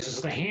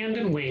customizes the hand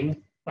and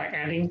wing by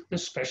adding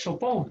this special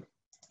bone.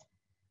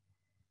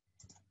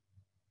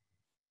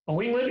 A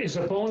winglet is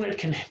a bone that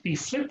can be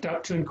flipped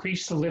up to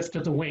increase the lift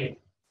of the wing,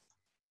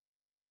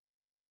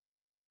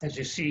 as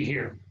you see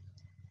here.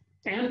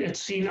 And it's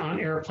seen on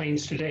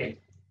airplanes today.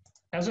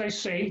 As I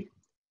say,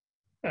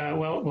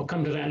 well, we'll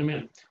come to that in a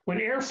minute.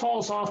 When air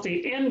falls off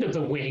the end of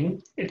the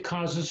wing, it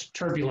causes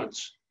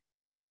turbulence.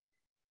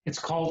 It's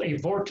called a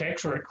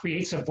vortex, or it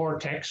creates a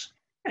vortex,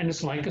 and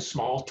it's like a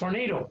small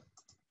tornado.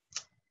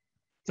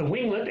 The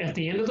winglet at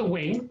the end of the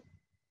wing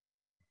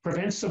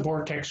prevents the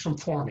vortex from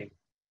forming.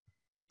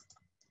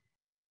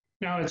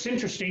 Now, it's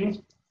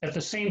interesting, at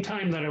the same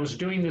time that I was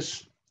doing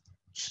this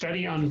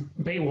study on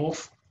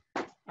Beowulf,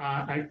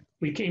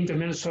 we came to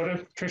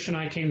Minnesota, Trish and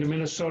I came to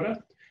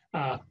Minnesota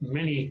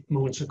many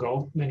moons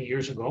ago, many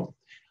years ago,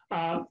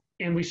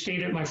 and we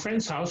stayed at my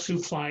friend's house who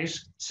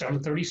flies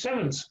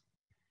 737s.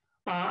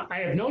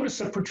 I had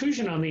noticed a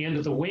protrusion on the end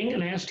of the wing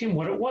and asked him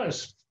what it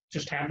was.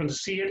 Just happened to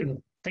see it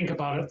and think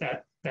about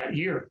it that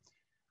year.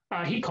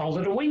 He called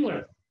it a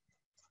winglet.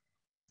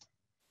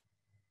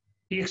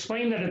 He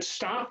explained that it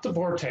stopped the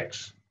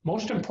vortex.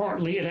 Most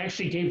importantly, it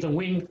actually gave the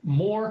wing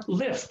more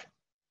lift.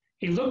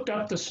 He looked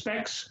up the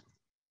specs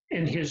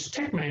in his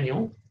tech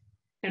manual,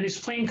 and his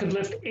plane could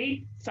lift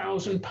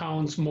 8,000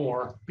 pounds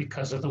more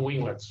because of the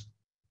winglets.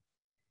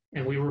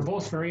 And we were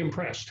both very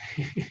impressed.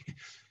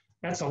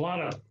 That's a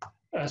lot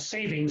of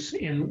savings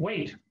in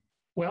weight.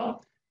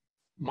 Well,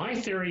 my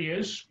theory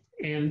is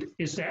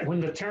that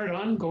when the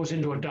pterodon goes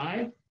into a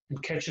dive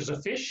and catches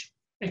a fish,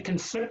 it can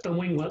flip the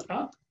winglet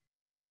up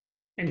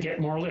and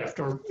get more lift,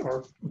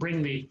 or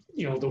bring the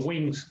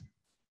wings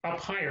up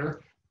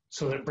higher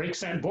so that it breaks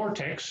that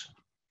vortex,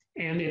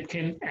 and it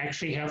can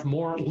actually have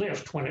more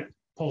lift when it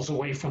pulls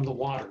away from the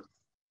water.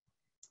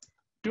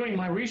 Doing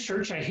my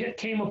research, I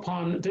came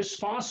upon this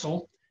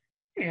fossil,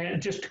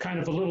 and just kind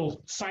of a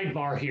little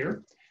sidebar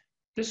here.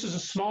 This is a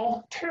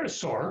small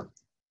pterosaur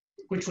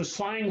which was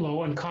flying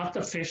low and caught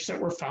the fish that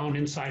were found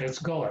inside its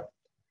gullet.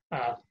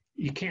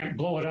 You can't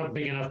blow it up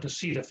big enough to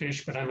see the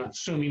fish, but I'm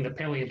assuming the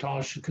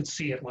paleontologists could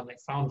see it when they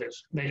found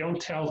this. They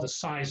don't tell the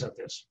size of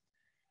this.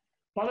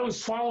 While it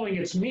was swallowing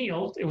its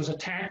meal, it was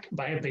attacked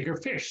by a bigger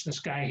fish, this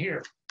guy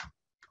here,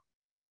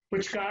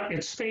 which got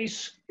its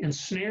face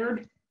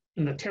ensnared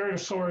in the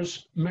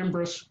pterosaur's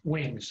membranous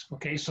wings.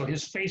 Okay, so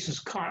his face is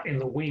caught in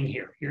the wing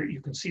here. Here you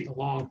can see the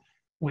long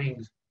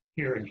wings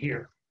here and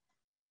here.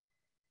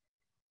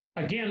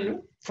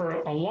 Again,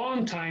 for a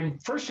long time,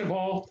 first of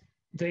all,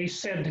 they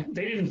said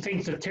they didn't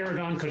think the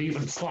pterodon could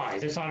even fly.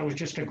 They thought it was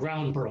just a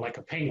ground bird, like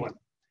a penguin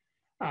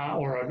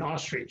or an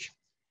ostrich.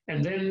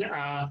 And then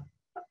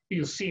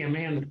you'll see a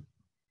man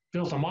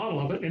built a model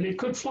of it, and it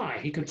could fly.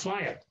 He could fly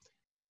it.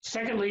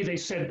 Secondly, they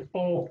said,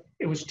 oh,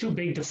 it was too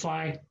big to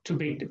fly, too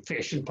big to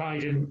fish, and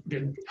probably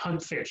didn't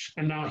hunt fish.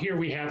 And now here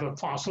we have a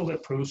fossil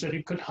that proves that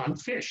it could hunt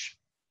fish.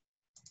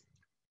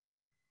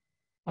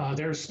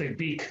 There's the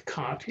beak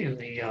caught in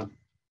the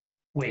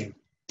wing.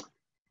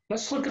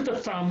 Let's look at the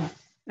thumb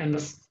and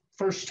the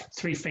first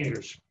 3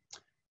 fingers.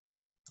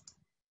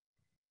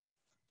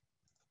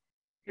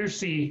 Here's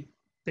they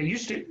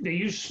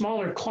used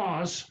smaller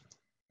claws.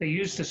 They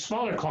used the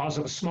smaller claws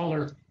of a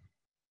smaller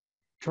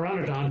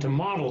pteranodon to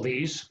model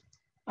these.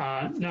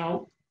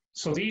 Now,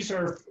 so these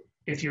are,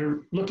 if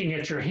you're looking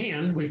at your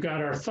hand, we've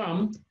got our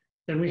thumb,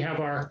 then we have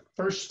our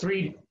first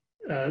 3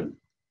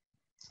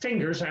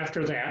 fingers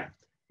after that,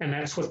 and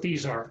that's what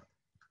these are.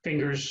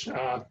 Fingers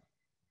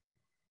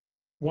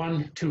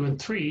 1, 2,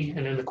 and 3,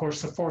 and then of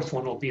course the 4th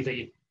one will be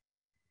the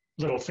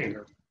little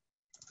finger.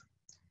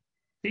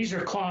 These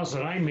are claws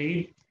that I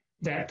made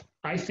that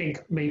I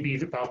think may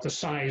be about the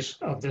size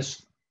of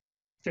this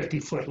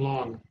 50-foot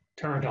long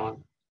pterodon.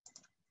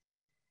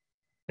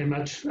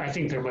 I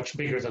think they're much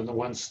bigger than the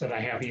ones that I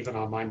have even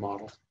on my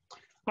model.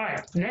 All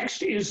right,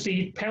 next is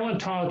the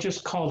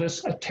paleontologists call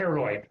this a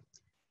pteroid.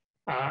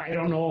 I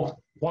don't know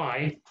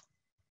why.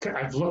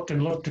 I've looked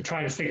and looked to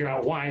try to figure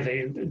out why.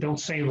 They don't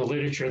say in the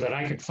literature that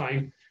I could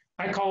find.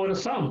 I call it a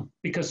thumb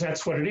because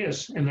that's what it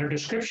is, and their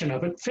description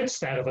of it fits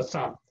that of a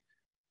thumb.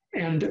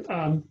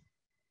 And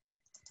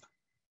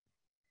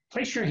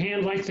place your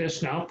hand like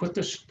this now.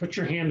 Put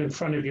your hand in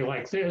front of you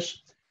like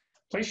this.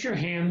 Place your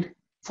hand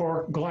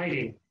for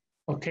gliding.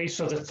 Okay,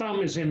 so the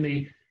thumb is in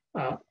the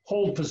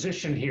hold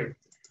position here.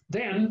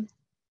 Then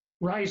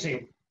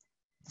rising,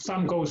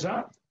 thumb goes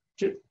up,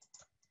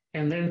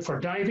 and then for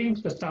diving,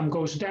 the thumb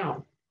goes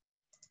down.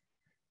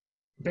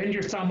 Bend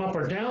your thumb up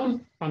or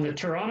down. On the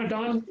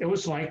pteranodon, it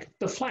was like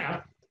the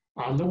flap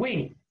on the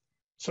wing.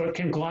 So it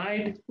can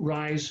glide,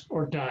 rise,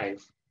 or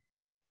dive.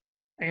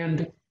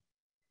 And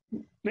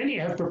many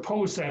have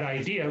proposed that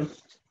idea.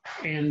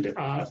 And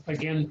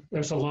again,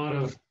 there's a lot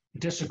of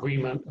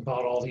disagreement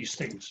about all these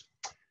things.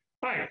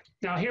 All right,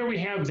 now here we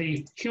have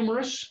the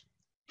humerus,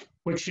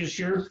 which is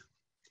your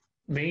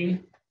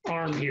main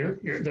arm here,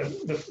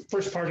 the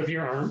first part of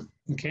your arm,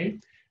 okay?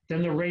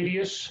 Then the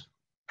radius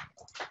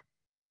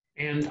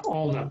and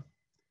ulna.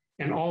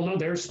 And ulna,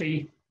 there's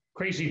the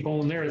crazy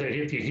bone there that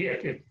if you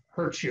hit, it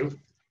hurts you.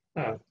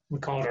 We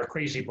call it our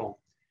crazy bone,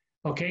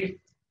 okay?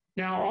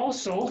 Now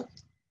also,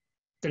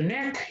 the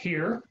neck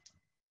here,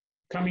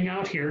 coming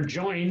out here,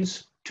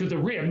 joins to the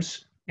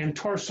ribs and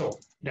torso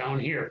down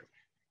here.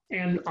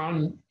 And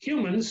on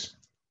humans,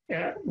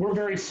 we're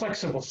very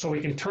flexible, so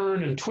we can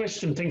turn and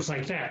twist and things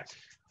like that.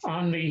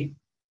 On the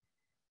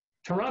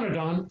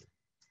pteranodon,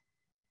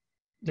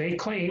 they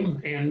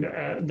claim, and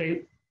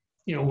they,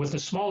 you know, with the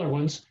smaller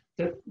ones,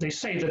 that they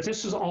say that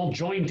this is all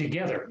joined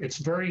together.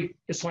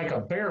 It's like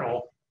a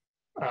barrel,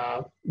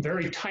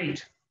 very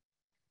tight,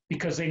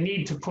 because they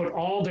need to put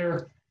all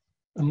their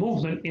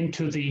movement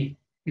into the,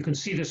 you can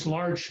see this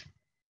large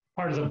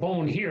part of the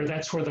bone here,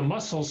 that's where the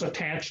muscles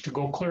attach to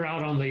go clear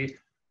out on the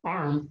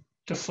arm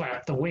to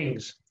flap the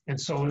wings. And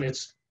so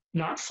it's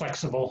not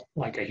flexible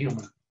like a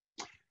human.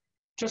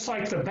 Just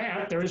like the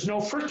bat, there is no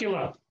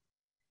furcula.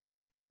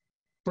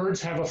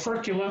 Birds have a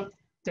furcula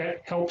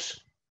that helps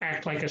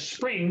act like a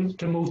spring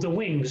to move the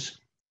wings.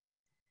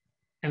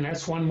 And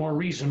that's one more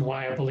reason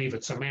why I believe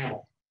it's a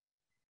mammal.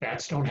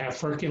 Bats don't have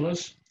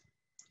furculas.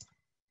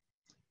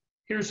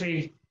 Here's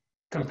a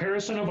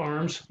comparison of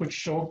arms, which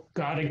show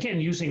God,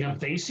 again, using a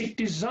basic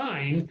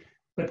design,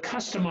 but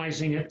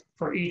customizing it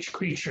for each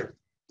creature.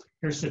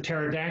 Here's the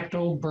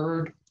pterodactyl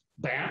bird,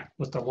 bat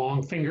with the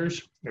long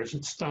fingers. There's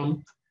its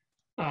thumb.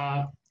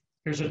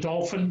 There's a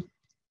dolphin,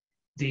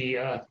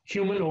 the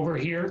human over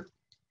here.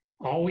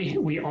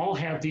 We all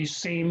have these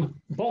same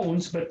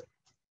bones, but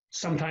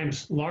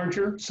sometimes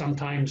larger,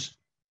 sometimes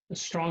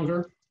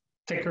stronger,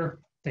 thicker,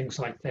 things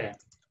like that.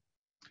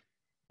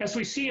 As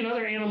we see in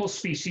other animal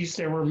species,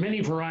 there were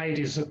many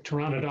varieties of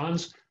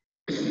pteranodons.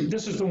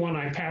 This is the one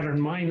I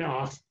patterned mine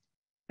off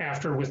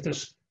after with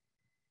this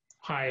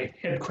high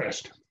head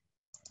crest.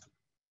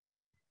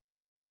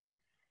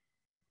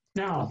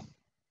 Now,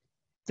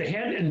 the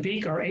head and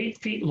beak are 8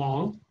 feet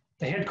long.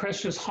 The head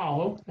crest is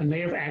hollow and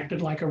may have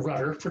acted like a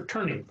rudder for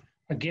turning.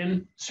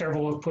 Again,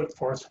 several have put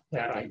forth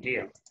that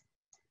idea.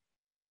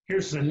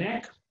 Here's the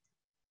neck.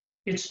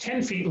 It's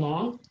 10 feet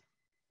long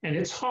and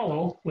it's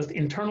hollow with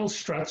internal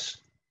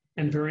struts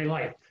and very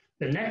light.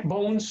 The neck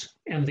bones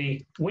and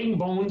the wing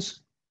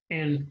bones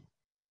and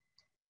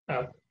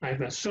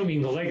I'm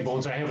assuming the leg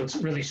bones, I haven't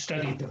really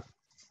studied the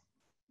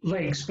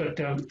legs, but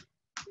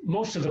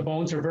most of the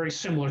bones are very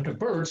similar to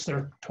birds.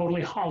 They're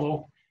totally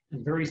hollow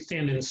and very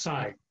thin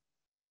inside.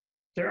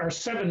 There are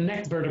 7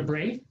 neck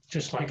vertebrae,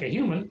 just like a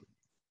human,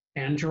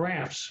 and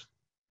giraffes,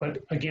 but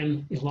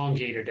again,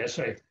 elongated, as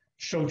I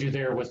showed you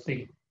there with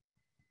the,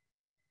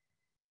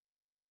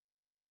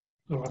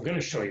 oh, I'm going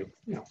to show you.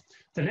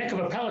 The neck of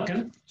a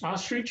pelican,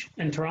 ostrich,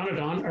 and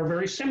pteranodon are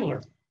very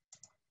similar.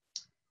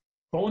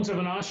 Bones of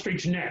an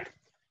ostrich neck.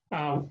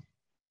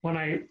 When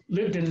I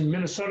lived in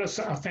Minnesota,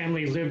 a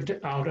family lived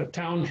out of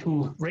town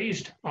who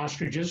raised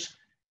ostriches,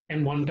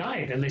 and one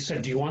died. And they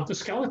said, "Do you want the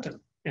skeleton?"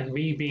 And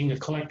me, being a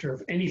collector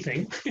of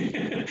anything,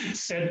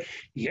 said,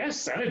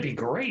 "Yes, that'd be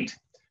great."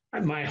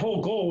 And my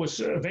whole goal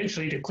was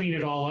eventually to clean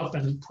it all up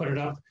and put it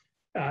up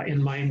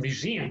in my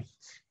museum.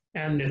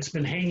 And it's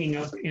been hanging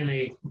up in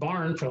a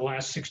barn for the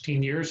last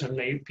 16 years,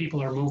 and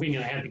people are moving,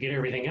 and I had to get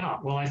everything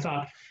out. Well, I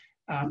thought,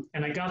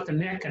 and I got the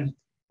neck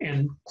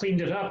and cleaned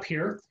it up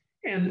here,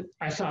 and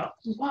I thought,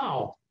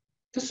 wow,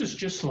 this is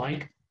just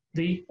like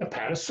the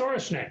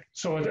Apatosaurus neck.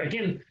 So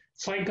again,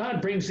 it's like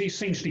God brings these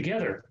things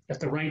together at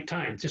the right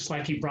time, just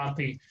like he brought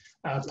the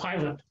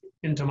pilot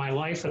into my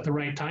life at the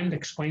right time to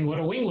explain what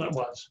a winglet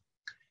was.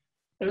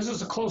 And this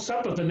is a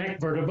close-up of the neck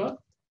vertebra.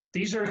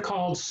 These are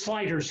called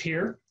sliders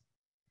here.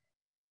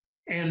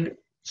 And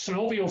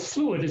synovial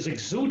fluid is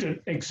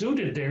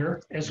exuded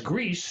there as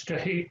grease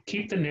to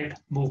keep the neck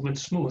movement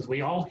smooth.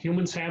 We all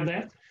humans have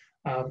that.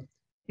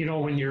 You know,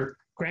 when your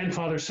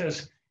grandfather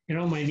says, you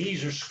know, my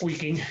knees are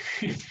squeaking,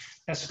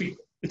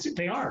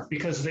 they are,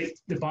 because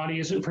the body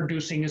isn't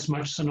producing as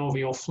much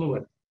synovial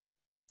fluid.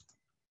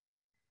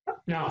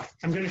 Now,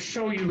 I'm going to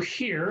show you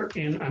here,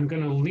 and I'm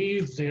going to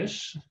leave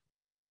this,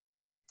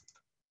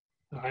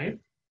 all right,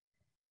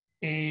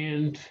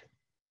 and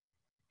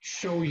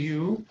show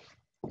you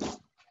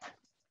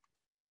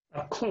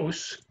up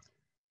close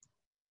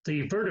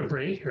the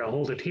vertebrae. Here, I'll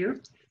hold it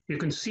here. You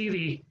can see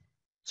the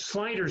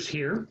sliders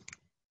here,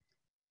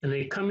 and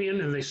they come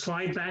in and they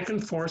slide back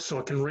and forth so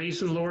it can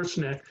raise and lower its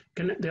neck.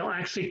 They'll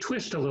actually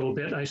twist a little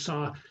bit. I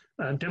saw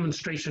a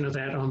demonstration of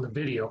that on the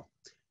video.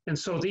 And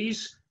so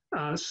these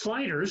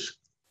sliders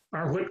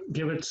are what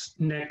give its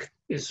neck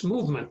its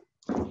movement.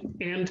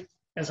 And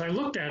as I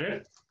looked at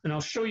it, and I'll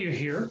show you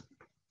here,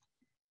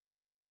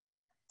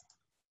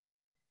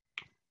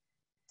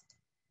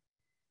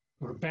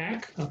 we're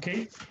back,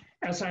 okay?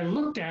 As I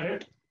looked at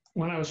it,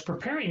 when I was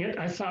preparing it,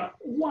 I thought,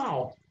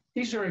 wow,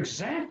 these are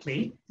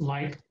exactly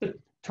like the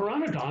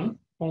pteranodon,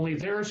 only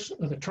the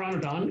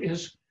pteranodon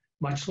is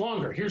much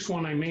longer. Here's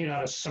one I made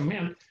out of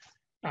cement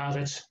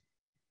that's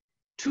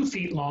 2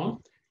 feet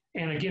long.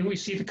 And again, we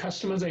see the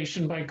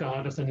customization by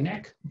God of the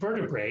neck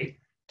vertebrae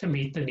to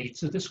meet the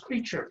needs of this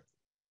creature.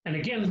 And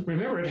again,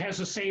 remember, it has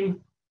the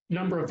same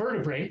number of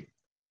vertebrae,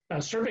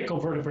 cervical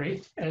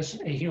vertebrae, as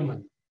a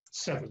human,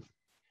 7.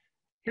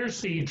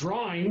 Here's the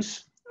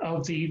drawings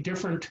of the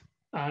different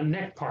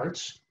neck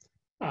parts.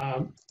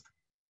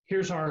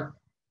 Here's our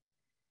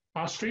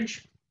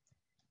ostrich,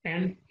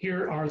 and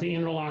here are the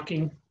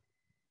interlocking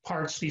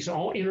parts. These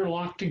all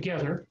interlock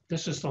together.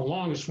 This is the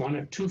longest one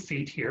at 2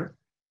 feet here.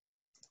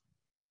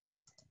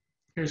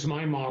 Here's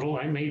my model.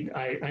 I made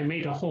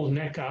a whole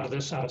neck out of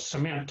this, out of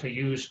cement, to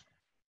use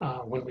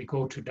when we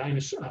go to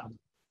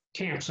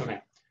camps and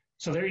that.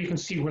 So there you can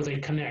see where they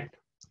connect.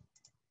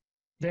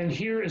 Then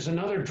here is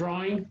another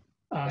drawing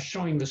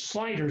showing the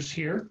sliders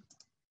here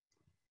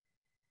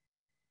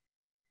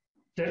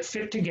that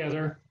fit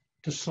together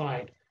to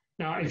slide.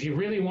 Now, if you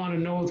really want to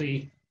know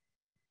the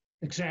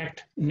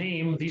exact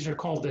name, these are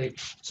called the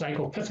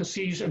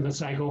zygopithecines and the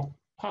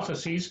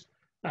zygophothecines.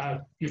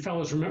 You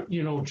fellows remember,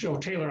 you know, Joe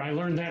Taylor, I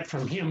learned that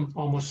from him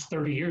almost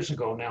 30 years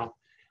ago now.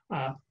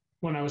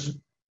 When I was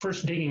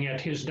first digging at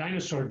his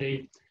dinosaur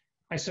dig,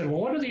 I said, well,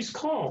 what are these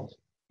called?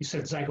 He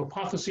said,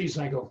 zygopithecines,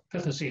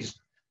 zygopithecines.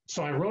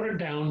 So I wrote it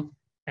down,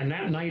 and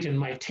that night in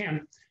my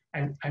tent,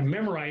 I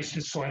memorized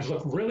it so I'd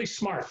look really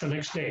smart the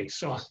next day.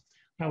 So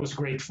that was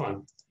great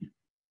fun.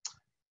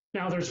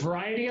 Now there's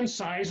variety in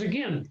size.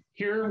 Again,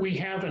 here we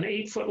have an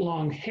 8-foot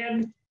long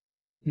head,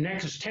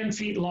 neck is 10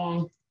 feet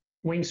long,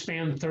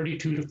 wingspan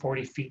 32 to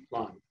 40 feet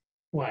long,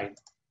 wide.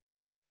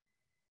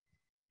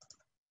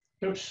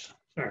 Oops,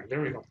 sorry,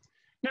 there we go.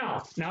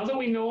 Now that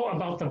we know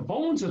about the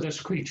bones of this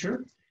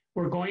creature,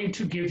 we're going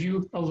to give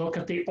you a look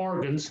at the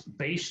organs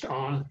based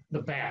on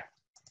the bat.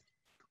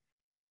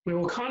 We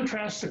will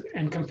contrast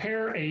and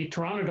compare a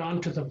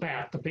pteranodon to the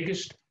bat. The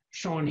biggest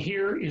shown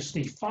here is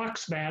the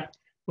fox bat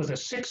with a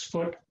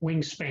 6-foot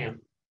wingspan.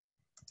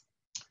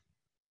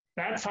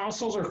 Bat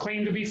fossils are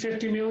claimed to be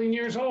 50 million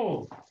years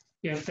old,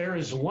 yet there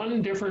is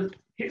one different.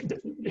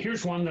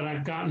 Here's one that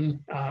I've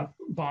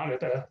bought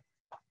at a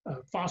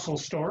fossil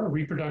store, a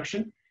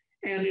reproduction,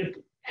 and it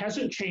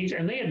hasn't changed,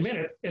 and they admit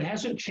it, it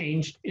hasn't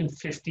changed in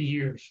 50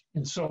 years.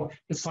 And so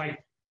it's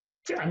like,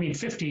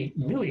 50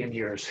 million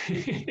years.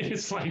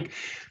 It's like,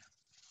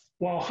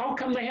 well, how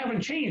come they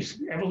haven't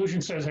changed?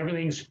 Evolution says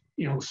everything's,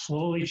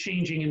 slowly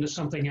changing into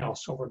something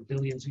else over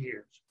billions of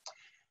years.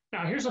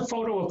 Now, here's a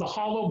photo of the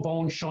hollow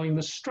bone showing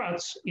the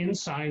struts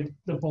inside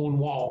the bone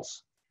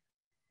walls.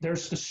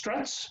 There's the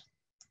struts,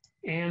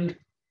 and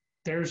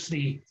there's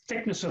the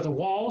thickness of the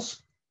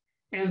walls,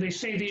 and they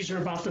say these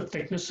are about the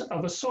thickness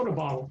of a soda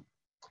bottle.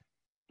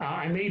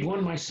 I made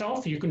one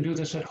myself. You can do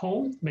this at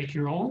home, make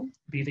your own,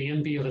 be the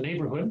envy of the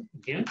neighborhood.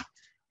 Again,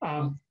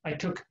 I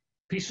took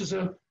pieces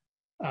of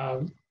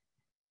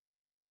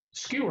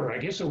skewer, I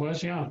guess it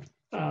was,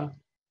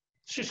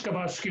 shish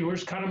kebab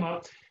skewers, cut them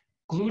up,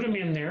 glued them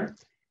in there.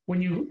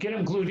 When you get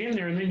them glued in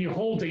there and then you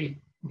hold the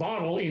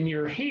bottle in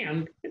your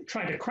hand,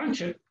 try to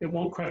crunch it, it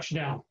won't crunch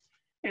down.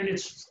 And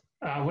it's,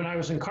 when I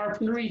was in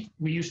carpentry,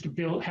 we used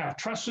to have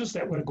trusses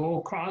that would go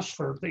across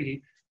for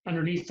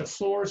underneath the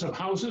floors of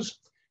houses.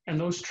 And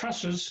those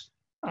trusses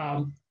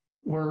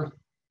were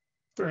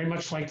very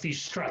much like these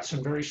struts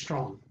and very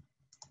strong.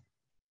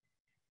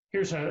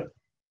 Here's a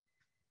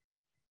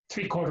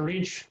 3/4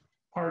 inch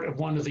part of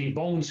one of the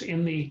bones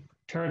in the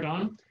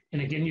pterodon.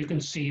 And again, you can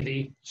see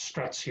the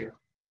struts here.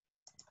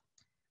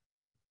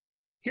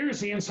 Here's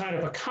the inside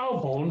of a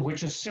cow bone,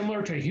 which is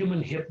similar to a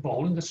human hip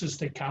bone. This is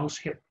the cow's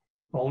hip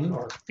bone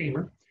or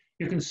femur.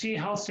 You can see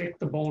how thick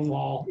the bone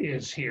wall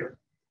is here.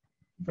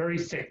 Very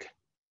thick.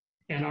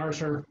 And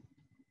ours are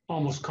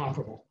almost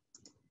comparable.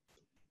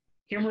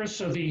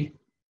 Humerus of the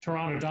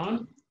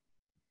pteranodon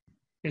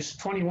is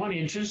 21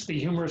 inches. The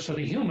humerus of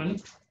the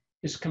human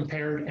is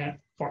compared at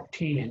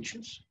 14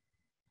 inches.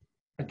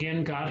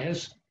 Again, God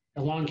has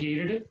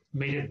elongated it,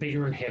 made it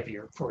bigger and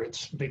heavier for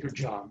its bigger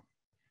job.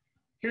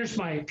 Here's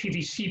my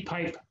PVC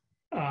pipe,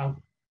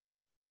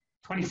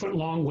 20-foot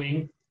long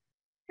wing.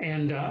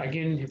 And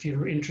again, if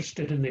you're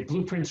interested in the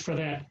blueprints for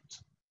that,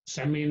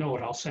 send me a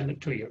note, I'll send it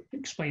to you. It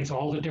explains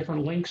all the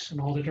different links and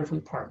all the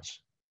different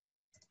parts.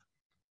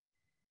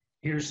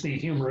 Here's the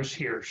humerus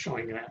here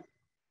showing that.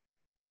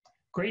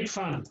 Great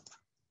fun.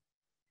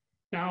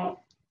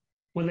 Now,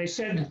 when they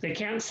said they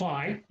can't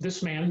fly,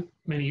 this man,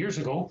 many years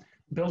ago,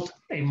 built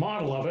a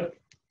model of it,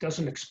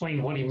 doesn't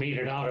explain what he made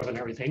it out of and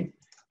everything,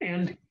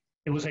 and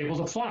it was able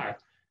to fly.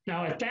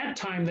 Now, at that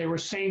time, they were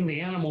saying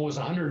the animal was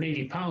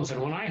 180 pounds, and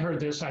when I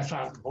heard this, I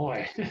thought,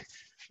 boy,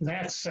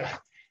 that's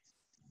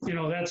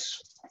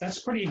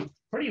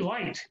pretty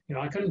light.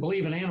 I couldn't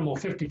believe an animal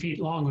 50 feet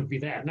long would be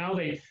that. Now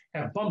they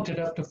have bumped it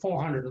up to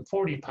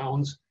 440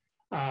 pounds.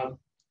 I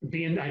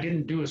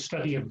didn't do a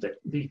study of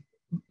the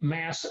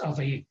mass of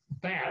a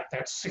bat,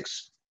 that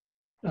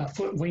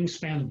 6-foot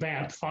wingspan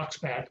bat, fox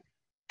bat,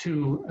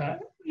 to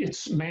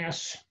its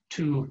mass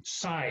to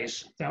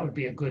size. That would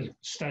be a good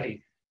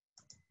study.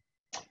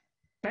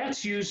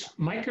 Bats use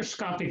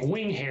microscopic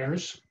wing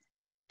hairs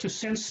to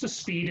sense the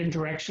speed and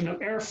direction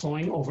of air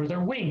flowing over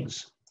their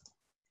wings.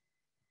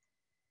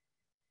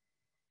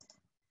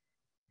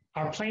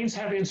 Our planes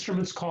have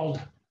instruments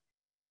called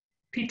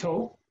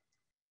pitot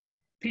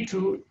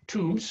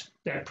tubes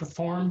that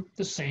perform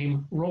the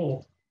same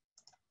role.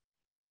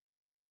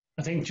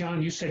 I think,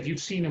 John, you said you've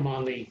seen them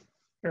on the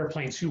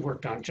airplanes you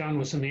worked on. John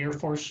was in the Air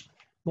Force,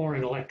 more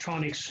in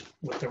electronics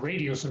with the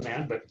radios and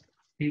that, but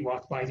he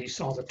walked by these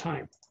all the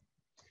time.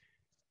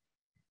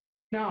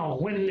 Now,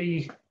 when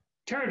the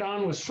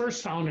pterodon was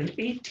first found in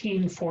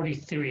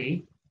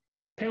 1843,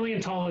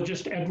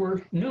 paleontologist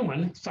Edward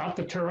Newman thought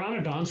the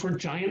pteranodons were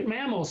giant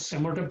mammals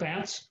similar to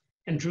bats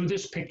and drew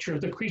this picture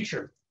of the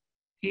creature.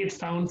 He had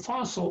found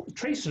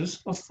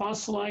traces of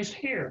fossilized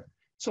hair.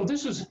 So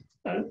this is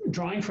a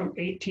drawing from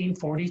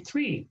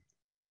 1843.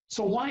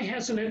 So why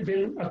hasn't it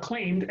been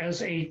acclaimed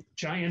as a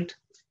giant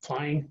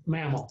flying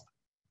mammal?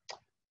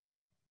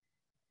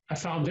 I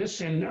found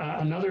this in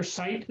another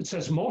site. It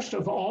says most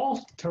of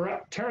all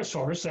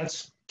pterosaurs,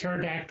 that's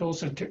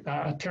pterodactyls and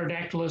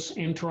pterodactylus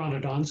and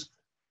pteranodons,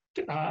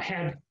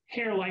 had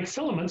hair-like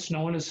filaments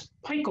known as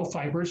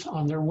picofibers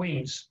on their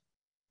wings.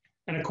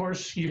 And of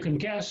course, you can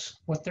guess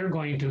what they're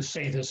going to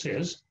say this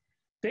is.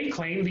 They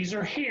claim these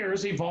are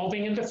hairs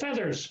evolving into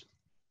feathers.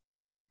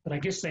 But I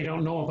guess they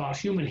don't know about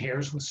human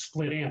hairs with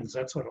split ends.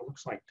 That's what it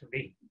looks like to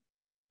me.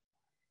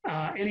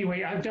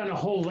 Anyway, I've done a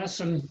whole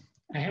lesson.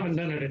 I haven't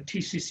done it at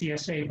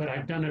TCCSA, but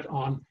I've done it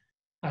on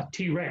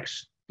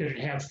T-Rex. Did it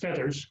have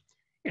feathers?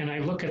 And I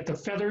look at the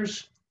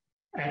feathers,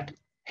 at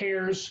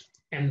hairs,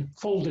 and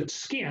folded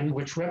skin,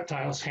 which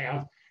reptiles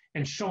have,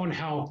 and shown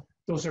how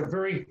those are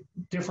very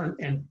different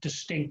and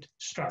distinct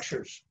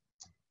structures.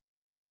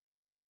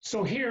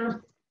 So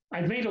here,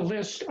 I've made a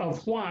list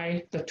of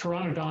why the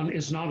pteranodon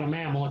is not a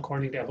mammal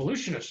according to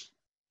evolutionists.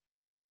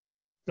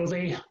 Though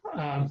they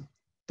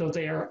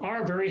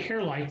are very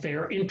hair-like, they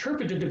are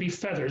interpreted to be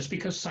feathers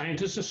because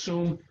scientists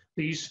assume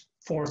these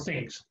four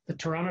things. The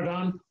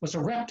pteranodon was a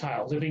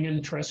reptile living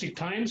in Jurassic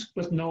times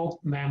with no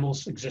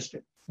mammals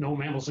existed. No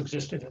mammals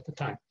existed at the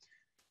time.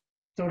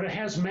 Though it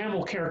has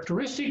mammal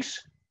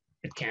characteristics,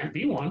 it can't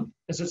be one,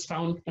 as it's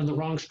found in the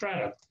wrong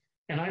strata.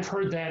 And I've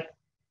heard that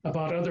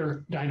about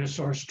other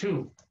dinosaurs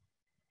too,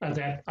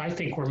 that I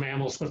think were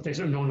mammals, but they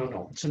said,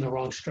 no, it's in the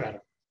wrong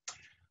strata.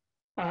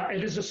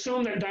 It is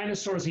assumed that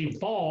dinosaurs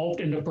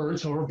evolved into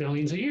birds over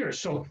millions of years.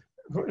 So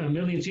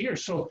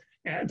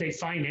they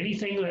find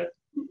anything that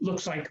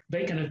looks like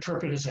they can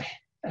interpret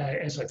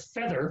as a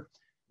feather,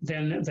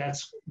 then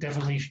that's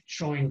definitely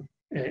showing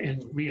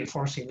and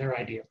reinforcing their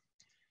idea.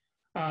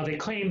 They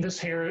claim this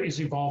hair is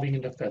evolving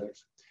into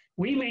feathers.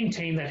 We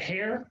maintain that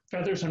hair,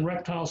 feathers, and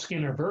reptile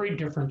skin are very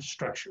different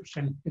structures.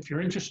 And if you're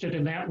interested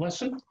in that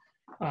lesson,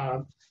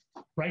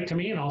 write to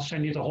me and I'll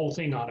send you the whole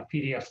thing on a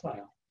PDF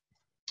file.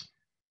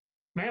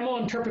 Mammal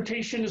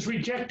interpretation is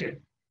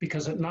rejected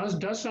because it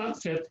does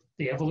not fit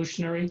the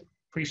evolutionary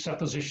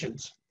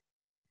presuppositions.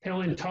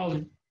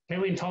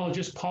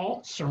 Paleontologist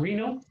Paul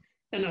Sereno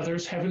and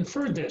others have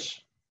inferred this.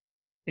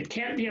 It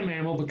can't be a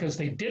mammal because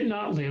they did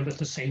not live at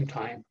the same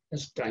time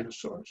as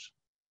dinosaurs.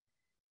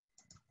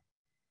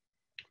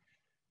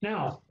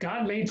 Now,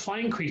 God made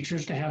flying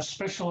creatures to have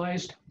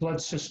specialized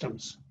blood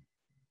systems.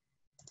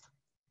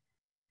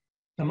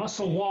 The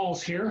muscle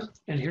walls here,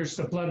 and here's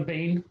the blood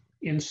vein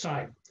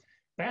inside.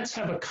 Bats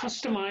have a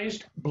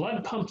customized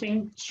blood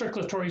pumping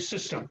circulatory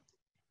system.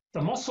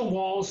 The muscle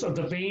walls of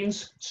the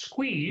veins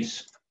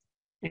squeeze,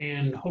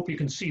 and hope you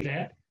can see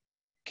that,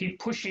 keep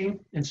pushing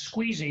and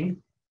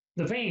squeezing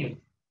the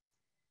vein.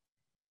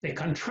 They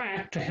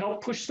contract to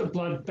help push the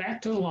blood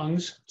back to the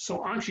lungs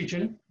so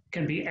oxygen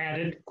can be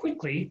added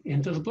quickly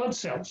into the blood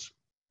cells.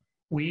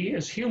 We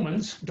as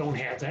humans don't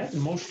have that,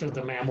 and most of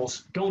the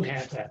mammals don't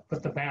have that,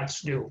 but the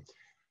bats do.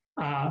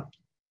 I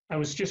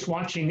was just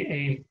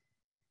watching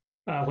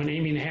when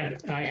Amy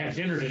and I had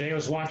dinner today, I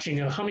was watching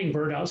a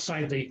hummingbird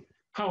outside the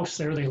house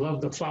there. They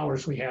love the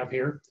flowers we have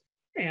here.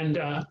 And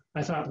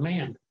I thought,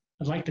 man,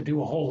 I'd like to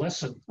do a whole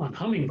lesson on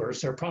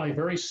hummingbirds. They're probably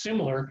very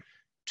similar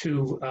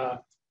to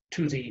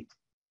the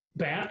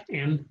bat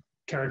and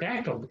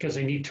pterodactyl because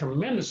they need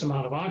tremendous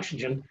amount of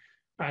oxygen.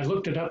 I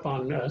looked it up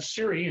on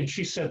Siri and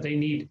she said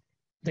they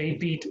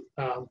beat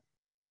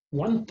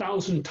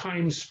 1,000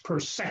 times per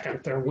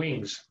second their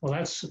wings. Well,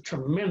 that's a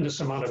tremendous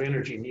amount of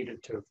energy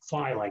needed to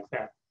fly like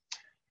that.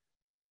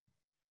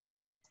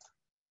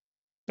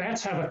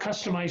 Bats have a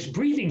customized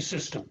breathing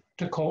system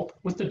to cope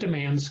with the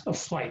demands of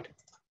flight.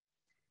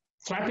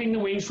 Flapping the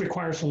wings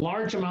requires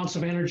large amounts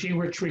of energy,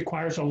 which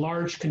requires a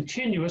large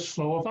continuous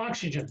flow of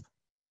oxygen.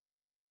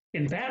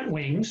 In bat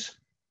wings,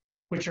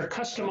 which are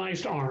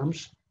customized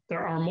arms,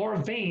 there are more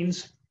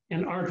veins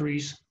and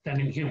arteries than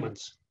in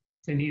humans.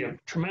 They need a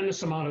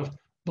tremendous amount of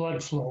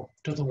blood flow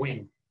to the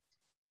wing.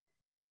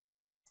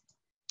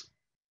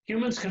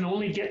 Humans can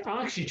only get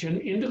oxygen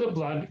into the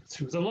blood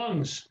through the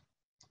lungs,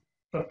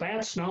 but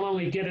bats not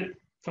only get it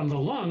from the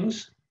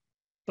lungs,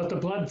 but the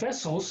blood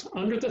vessels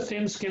under the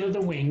thin skin of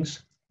the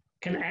wings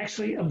can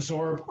actually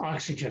absorb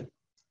oxygen.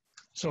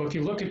 So if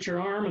you look at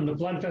your arm and the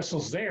blood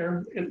vessels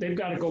there, they've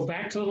got to go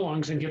back to the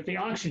lungs and get the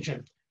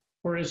oxygen.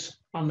 Whereas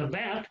on the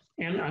bat,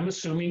 and I'm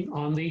assuming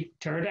on the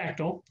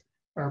pterodactyl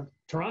or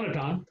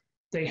pteranodon,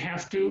 they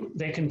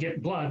can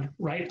get blood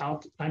right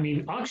out,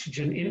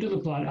 oxygen into the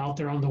blood out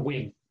there on the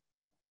wing.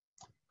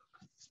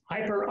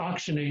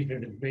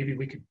 Hyperoxygenated, maybe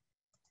we could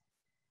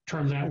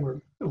term that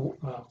word,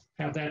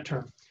 have that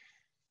term.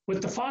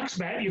 With the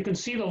foxbat, you can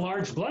see the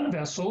large blood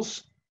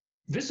vessels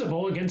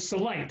visible against the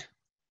light.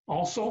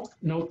 Also,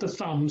 note the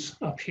thumbs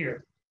up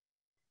here.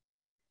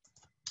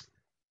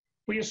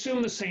 We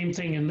assume the same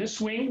thing in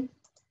this wing.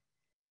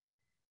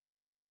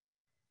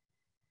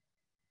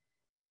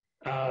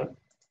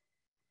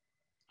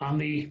 On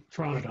the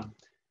pteranodon.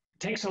 It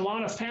takes a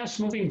lot of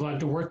fast-moving blood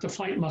to work the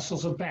flight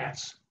muscles of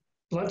bats.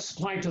 Blood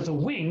supply to the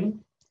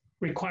wing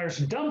requires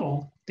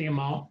double the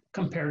amount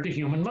compared to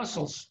human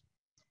muscles.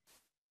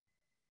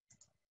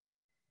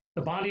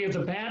 The body of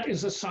the bat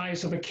is the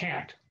size of a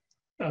cat,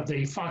 of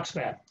the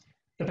foxbat.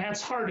 The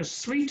bat's heart is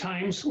 3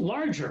 times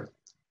larger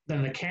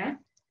than the cat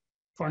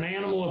for an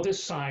animal of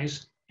this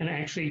size and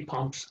actually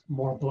pumps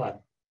more blood.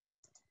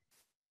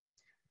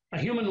 A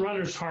human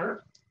runner's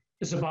heart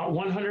is about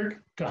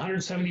 100 to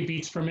 170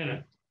 beats per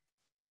minute.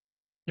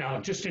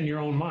 Now, just in your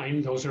own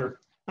mind, those are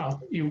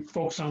you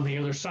folks on the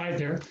other side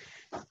there.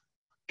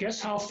 Guess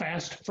how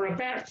fast for a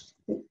bat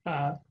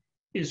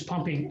is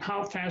pumping?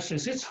 How fast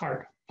is its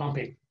heart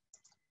pumping?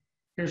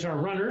 Here's our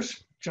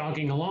runners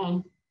jogging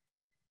along.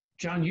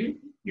 John, you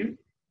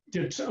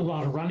did a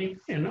lot of running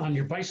and on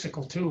your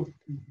bicycle too.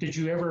 Did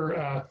you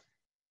ever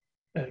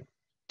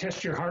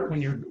test your heart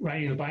when you're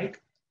riding a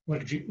bike? What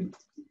did you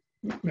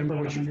remember?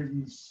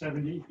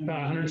 170.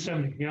 About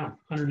 170, yeah,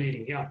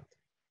 180, yeah.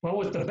 Well,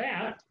 with the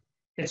bat,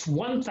 it's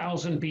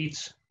 1,000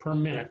 beats per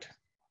minute.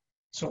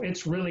 So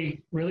it's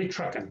really, really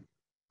trucking.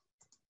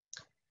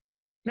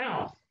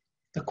 Now,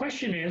 the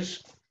question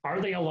is,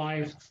 are they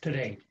alive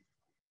today?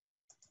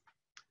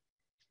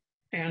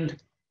 And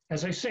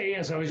as I say,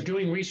 as I was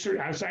doing research,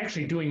 I was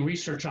actually doing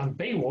research on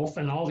Beowulf,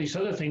 and all these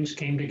other things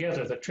came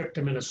together. The trip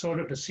to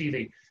Minnesota to see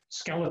the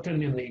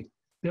skeleton in the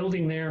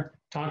building there,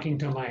 talking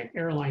to my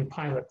airline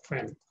pilot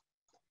friend.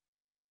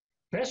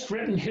 Best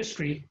written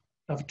history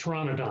of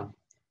Pteranodon.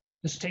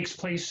 This takes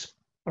place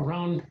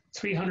around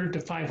 300 to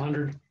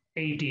 500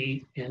 AD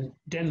in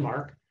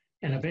Denmark,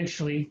 and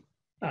eventually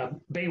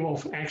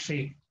Beowulf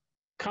actually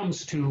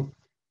comes to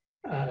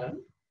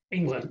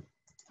England.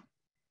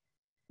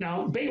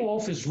 Now,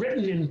 Beowulf is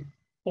written in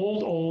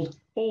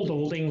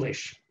old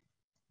English.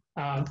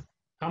 How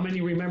many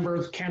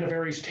remember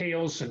Canterbury's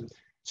Tales and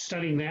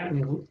studying that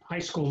in high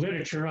school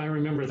literature? I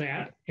remember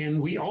that.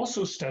 And we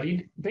also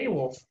studied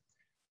Beowulf.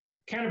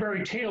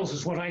 Canterbury Tales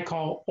is what I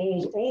call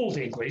old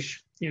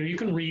English. You know, you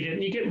can read it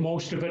and you get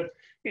most of it,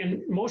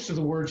 and most of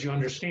the words you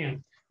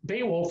understand.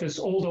 Beowulf is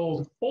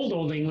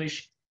old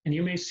English, and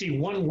you may see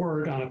one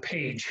word on a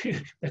page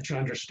that you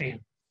understand.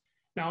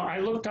 Now, I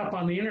looked up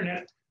on the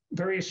internet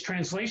various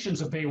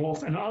translations of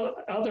Beowulf, and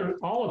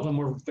all of them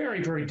were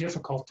very, very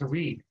difficult to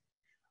read.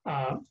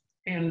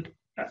 And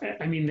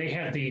I mean, they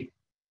had the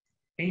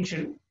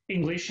ancient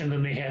English, and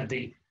then they had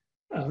the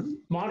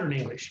modern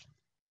English.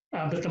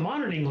 But the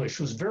modern English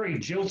was very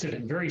jilted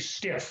and very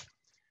stiff.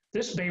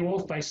 This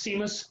Beowulf by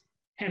Seamus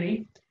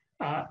Henny,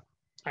 I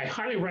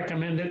highly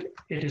recommend it.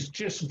 It is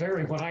just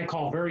what I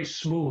call very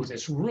smooth.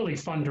 It's really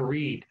fun to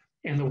read.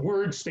 And the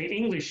words, the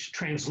English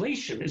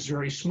translation is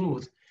very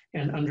smooth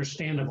and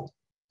understandable.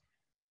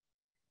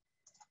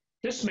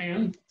 This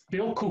man,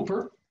 Bill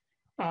Cooper,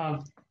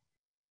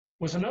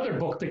 was another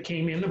book that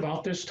came in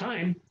about this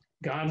time.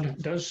 God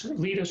does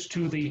lead us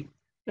to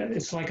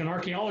it's like an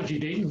archaeology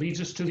day, leads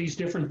us to these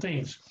different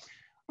things.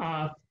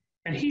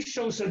 And he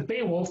shows that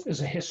Beowulf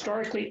is a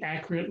historically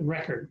accurate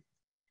record.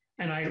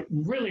 And I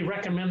really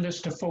recommend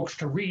this to folks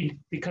to read,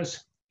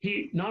 because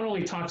he not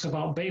only talks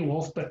about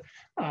Beowulf, but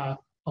a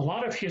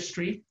lot of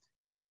history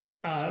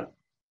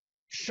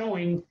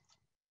showing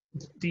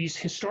these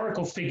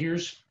historical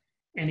figures,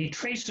 and he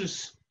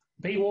traces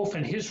Beowulf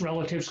and his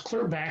relatives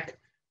clear back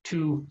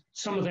to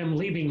some of them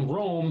leaving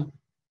Rome,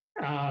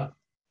 I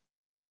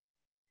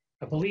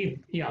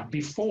believe,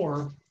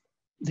 before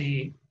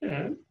the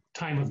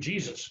time of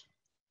Jesus.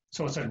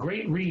 So it's a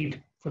great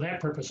read for that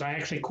purpose. I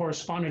actually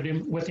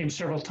corresponded with him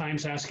several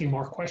times asking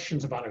more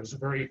questions about it. He was a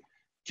very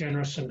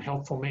generous and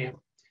helpful man.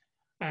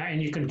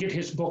 And you can get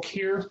his book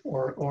here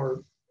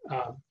or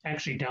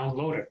actually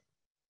download it.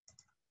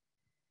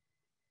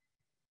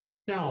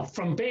 Now,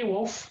 from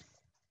Beowulf,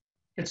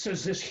 it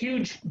says this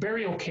huge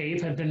burial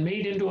cave had been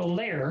made into a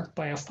lair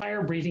by a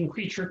fire-breathing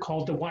creature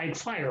called the Wide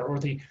Fire, or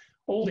the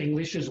Old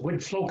English is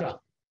Widfloga,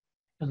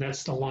 and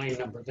that's the line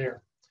number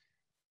there.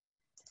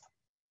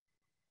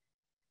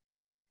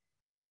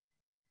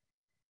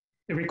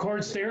 It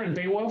records there in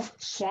Beowulf,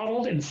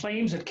 swaddled in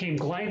flames, it came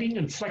gliding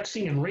and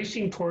flexing and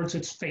racing towards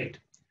its fate.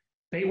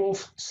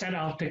 Beowulf set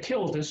out to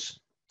kill this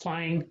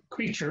flying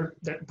creature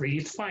that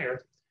breathed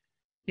fire.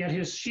 Yet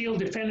his shield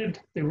defended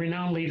the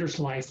renowned leader's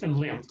life and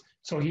limb.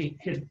 So he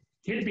hid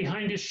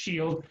behind his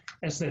shield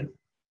as the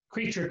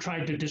creature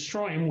tried to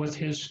destroy him with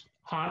his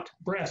hot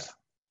breath.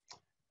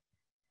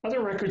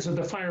 Other records of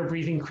the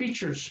fire-breathing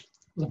creatures,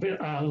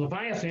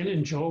 Leviathan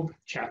in Job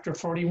chapter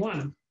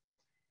 41.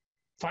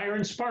 Fire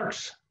and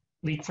sparks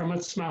leak from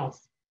its mouth.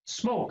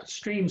 Smoke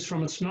streams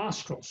from its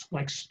nostrils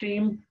like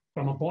steam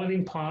from a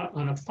boiling pot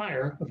on a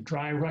fire of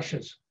dry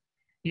rushes.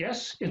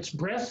 Yes, its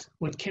breath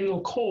would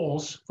kindle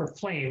coals for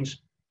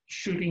flames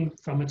shooting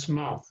from its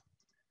mouth.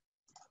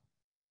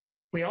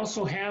 We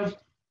also have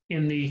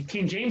in the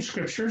King James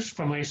scriptures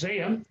from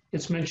Isaiah,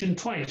 it's mentioned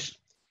twice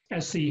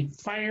as the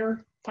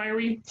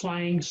fiery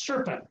flying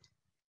serpent.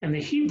 And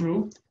the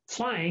Hebrew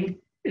flying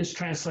is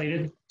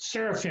translated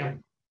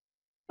seraphim,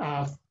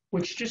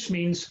 which just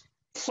means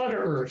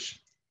flutterers.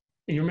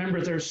 And you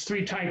remember there's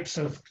three types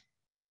of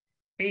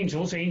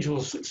angels.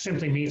 Angels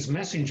simply means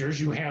messengers.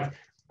 You have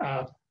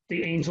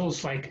the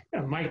angels like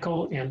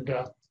Michael and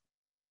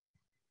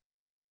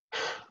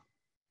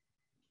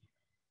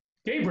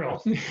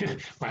Gabriel.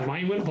 My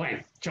mind went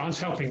blank. John's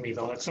helping me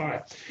though, that's all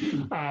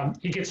right.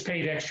 He gets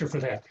paid extra for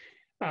that.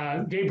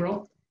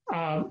 Gabriel,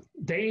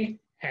 they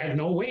had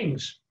no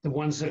wings. The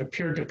ones that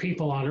appeared to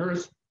people on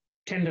earth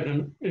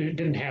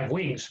didn't have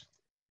wings.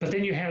 But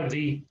then you have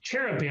the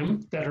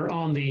cherubim that are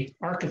on the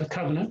Ark of the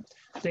Covenant.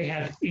 They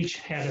each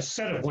had a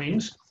set of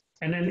wings.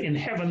 And then in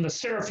heaven, the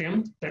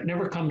seraphim that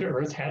never come to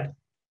earth had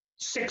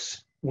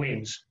 6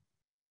 wings,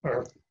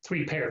 or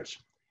 3 pairs.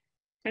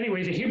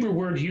 Anyway, the Hebrew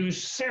word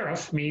used,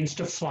 seraph, means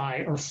to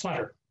fly or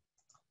flutter.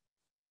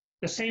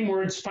 The same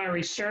word,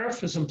 fiery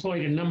seraph, is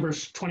employed in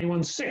Numbers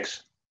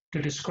 21:6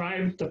 to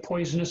describe the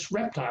poisonous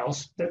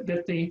reptiles that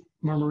bit the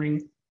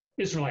murmuring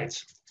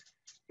Israelites.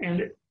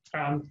 And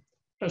I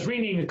was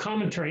reading a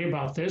commentary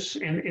about this,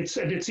 and it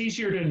said it's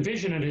easier to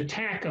envision an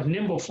attack of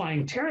nimble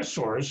flying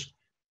pterosaurs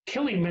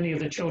killing many of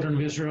the children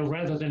of Israel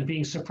rather than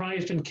being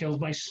surprised and killed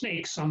by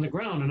snakes on the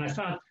ground. And I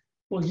thought,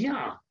 well,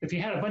 yeah, if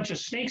you had a bunch of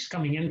snakes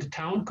coming into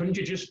town, couldn't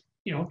you just,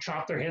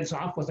 chop their heads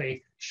off with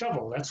a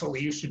shovel? That's what we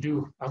used to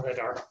do out at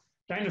our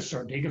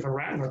dinosaur dig if a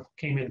rattler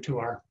came into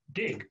our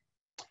dig.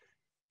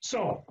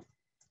 So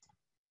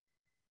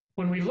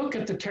when we look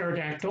at the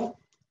pterodactyl,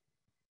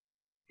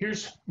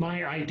 here's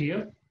my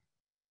idea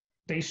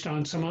based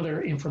on some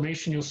other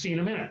information you'll see in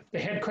a minute. The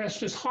head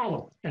crest is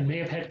hollow and may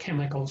have had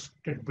chemicals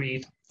to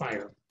breathe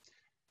fire.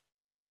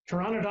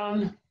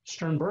 Pteranodon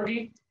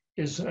sternbergi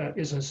is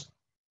a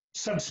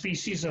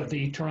subspecies of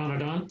the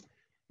pteranodon,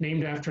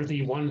 named after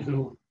the one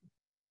who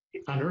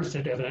unearthed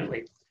it,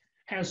 evidently.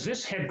 Has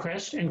this head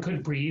crest and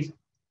could breathe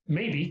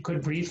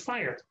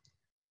fire.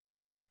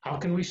 How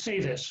can we say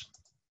this?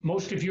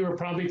 Most of you are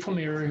probably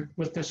familiar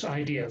with this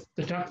idea.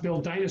 The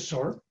duck-billed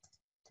dinosaur,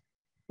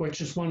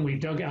 which is one we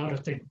dug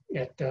out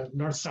at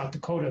North South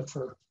Dakota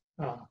for,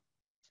 the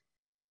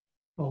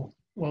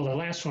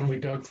last one we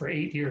dug for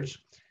 8 years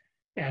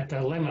at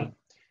Lemon.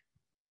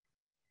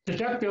 The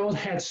duck-billed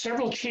had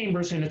several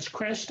chambers in its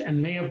crest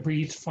and may have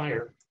breathed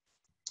fire.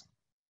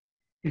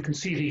 You can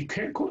see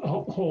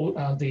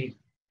the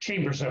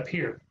chambers up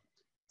here.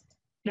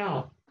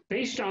 Now,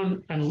 based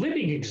on a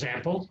living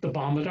example, the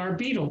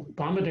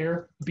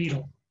bombardier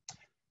beetle,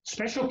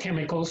 special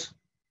chemicals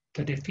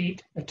to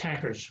defeat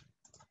attackers.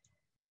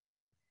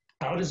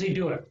 How does he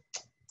do it?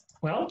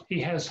 Well,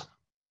 he has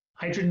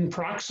hydrogen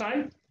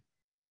peroxide,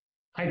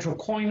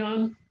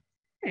 hydroquinone,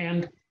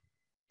 and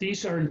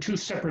these are in 2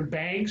 separate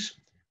bags.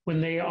 When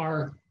they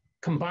are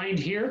combined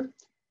here,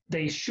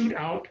 they shoot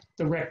out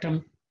the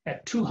rectum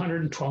at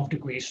 212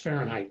 degrees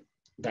Fahrenheit.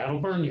 That'll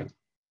burn you.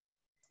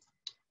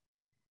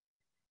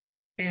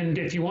 And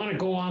if you want to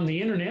go on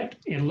the internet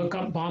and look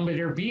up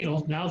bombardier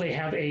beetle, now they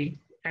have an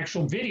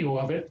actual video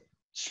of it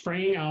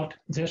spraying out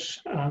this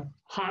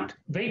hot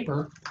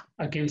vapor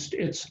against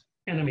its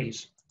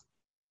enemies.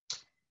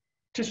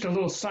 Just a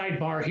little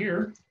sidebar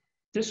here.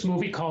 This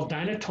movie called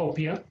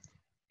Dinotopia,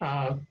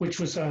 which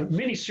was a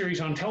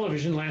miniseries on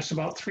television, lasts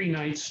about 3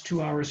 nights,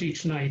 2 hours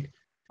each night.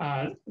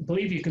 I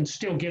believe you can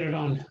still get it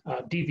on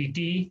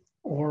DVD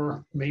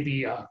or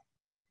maybe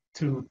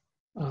through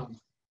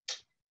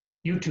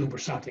YouTube or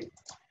something.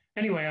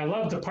 Anyway, I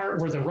love the part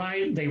where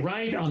they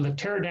ride on the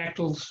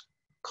pterodactyls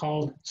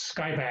called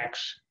skybacks.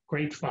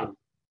 Great fun.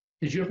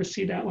 Did you ever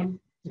see that one?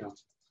 No.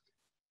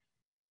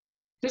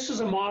 This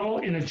is a model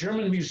in a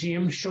German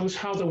museum, shows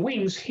how the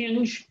wings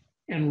hinge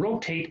and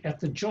rotate at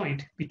the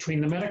joint between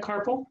the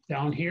metacarpal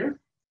down here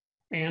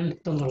and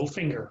the little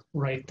finger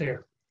right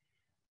there.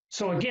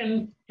 So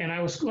again, and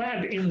I was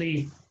glad in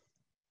the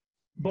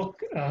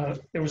book,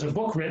 there was a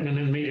book written and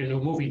then made into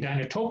a movie,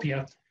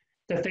 Dinotopia,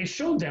 that they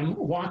showed them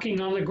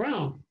walking on the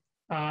ground.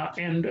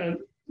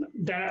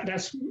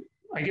 That's,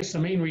 I guess, the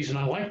main reason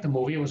I liked the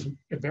movie. It was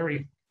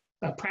very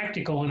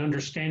practical in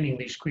understanding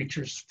these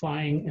creatures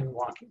flying and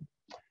walking.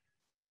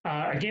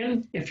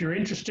 Again, if you're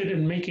interested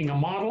in making a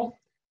model,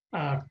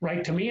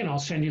 write to me and I'll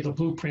send you the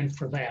blueprint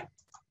for that.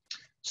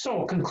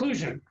 So,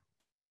 conclusion.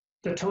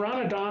 The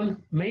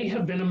pteranodon may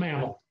have been a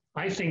mammal.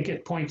 I think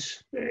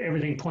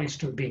everything points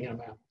to it being a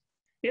mammal.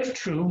 If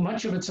true,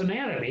 much of its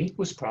anatomy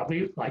was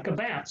probably like a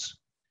bat's.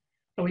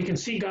 But we can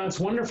see God's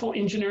wonderful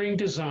engineering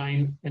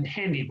design and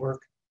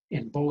handiwork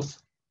in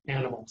both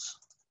animals.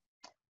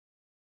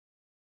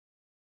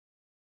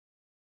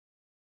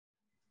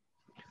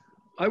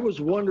 I was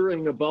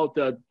wondering about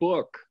that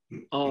book.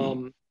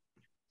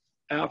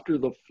 After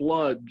the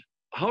flood,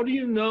 how do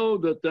you know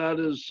that that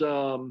is,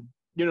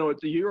 you know,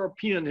 the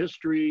European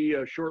history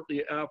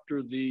shortly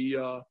after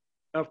the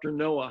after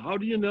Noah? How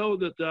do you know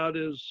that that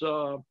is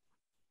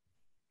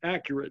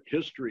accurate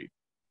history?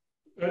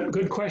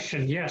 Good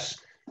question. Yes.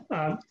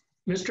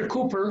 Mr.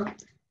 Cooper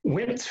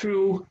went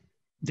through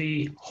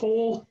the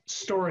whole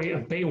story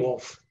of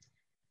Beowulf.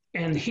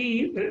 And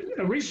he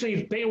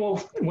originally,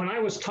 Beowulf, when I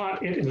was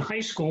taught it in high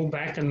school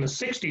back in the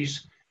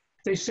 60s,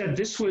 they said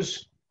this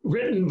was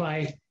written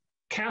by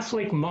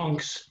Catholic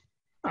monks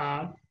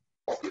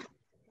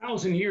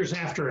 1,000 years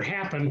after it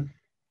happened,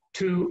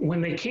 to when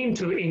they came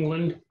to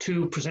England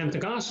to present the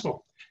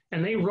gospel.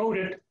 And they wrote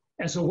it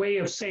as a way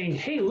of saying,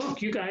 hey,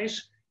 look, you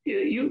guys,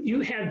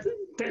 you had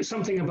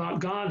something about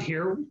God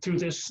here through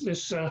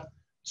this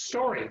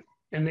story.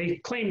 And they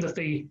claimed that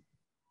the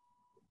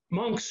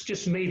monks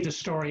just made the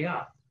story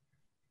up.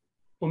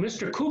 Well,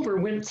 Mr. Cooper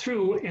went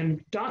through and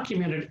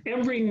documented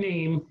every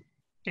name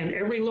and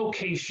every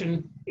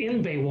location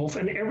in Beowulf,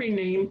 and every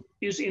name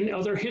is in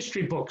other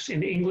history books,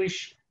 in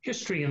English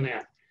history and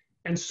that.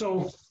 And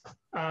so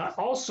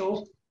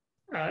also,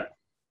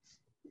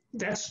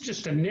 that's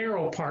just a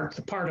narrow part,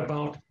 the part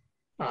about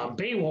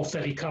Beowulf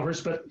that he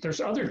covers, but there's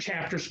other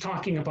chapters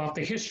talking about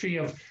the history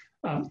of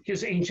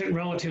his ancient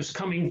relatives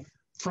coming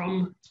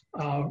from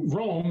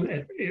Rome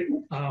at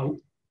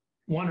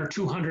 1 or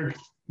 200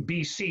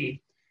 BC.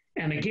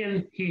 And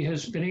again, he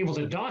has been able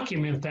to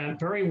document that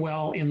very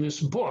well in this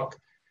book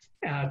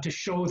to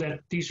show that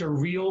these are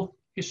real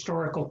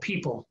historical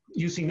people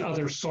using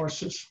other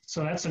sources.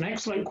 So that's an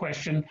excellent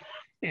question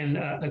and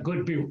a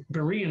good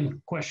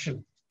Berean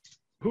question.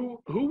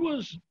 Who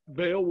was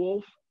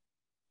Beowulf?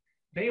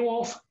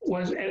 Beowulf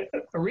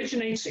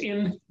originates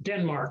in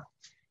Denmark,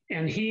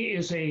 and he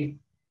is a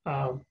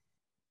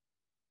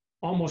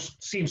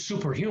almost seems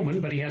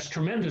superhuman, but he has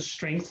tremendous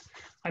strength.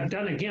 I've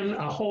done again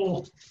a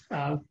whole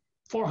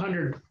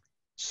 400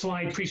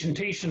 slide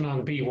presentation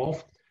on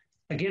Beowulf.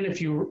 Again,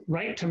 if you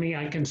write to me,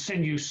 I can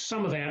send you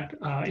some of that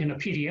in a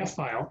PDF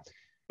file.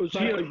 Was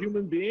he a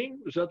human being?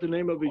 Was that the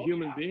name of a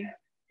human being?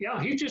 Yeah,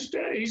 he's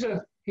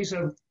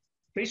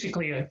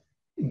basically a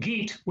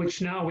Geat,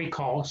 which now we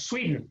call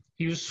Sweden.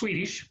 He was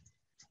Swedish.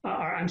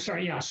 I'm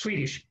sorry, yeah,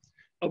 Swedish.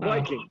 A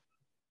Viking.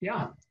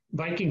 Yeah,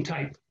 Viking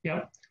type.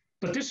 Yeah,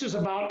 but this is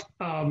about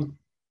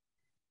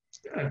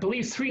I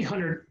believe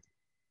 300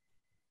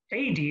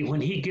 AD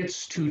when he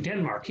gets to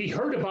Denmark. He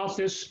heard about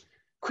this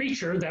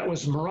creature that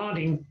was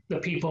marauding the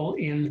people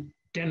in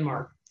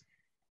Denmark.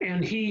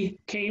 And he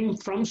came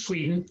from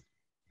Sweden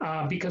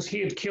because he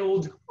had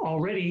killed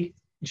already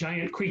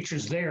giant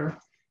creatures there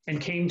and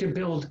came to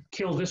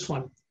kill this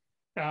one.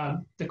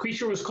 The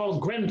creature was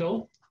called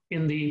Grendel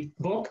in the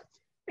book,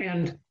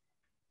 and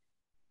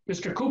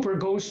Mr. Cooper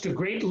goes to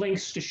great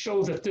lengths to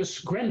show that this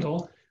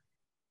Grendel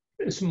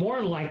is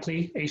more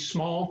likely a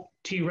small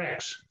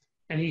T-Rex.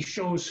 And he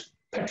shows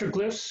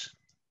petroglyphs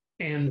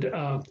and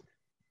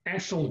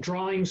actual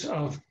drawings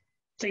of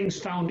things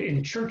found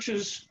in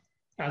churches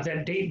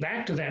that date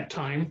back to that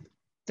time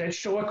that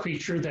show a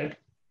creature that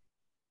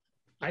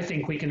I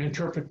think we can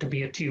interpret to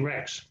be a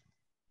T-Rex.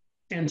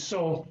 And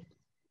so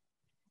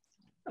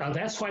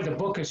that's why the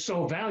book is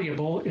so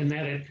valuable, in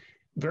that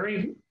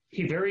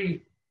he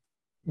very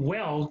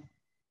well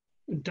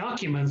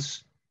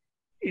documents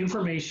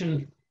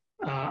information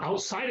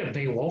outside of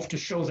Beowulf to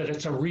show that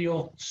it's a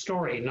real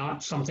story,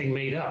 not something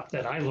made up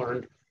that I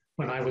learned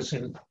when I was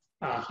in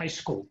high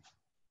school.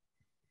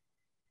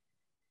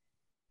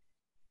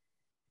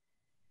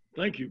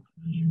 Thank you.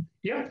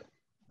 Yeah,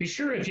 be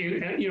sure if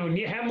you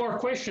have more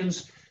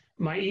questions,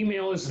 my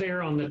email is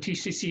there on the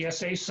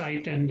TCCSA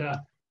site, and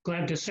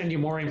glad to send you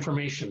more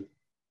information.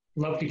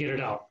 Love to get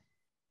it out.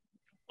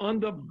 On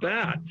the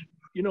bat,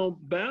 you know,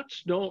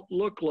 bats don't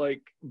look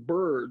like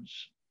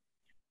birds.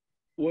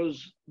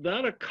 Was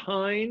that a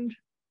kind?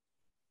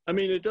 I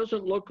mean, it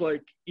doesn't look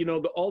like, you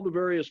know, all the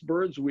various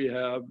birds we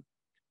have.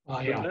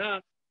 Yeah.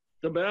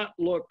 The bat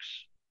looks,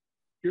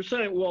 you're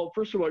saying, well,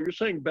 first of all, you're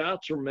saying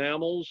bats are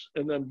mammals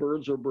and then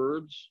birds are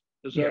birds?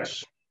 Is that?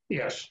 Yes,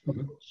 yes.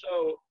 Mm-hmm.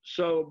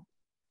 So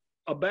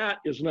a bat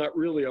is not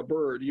really a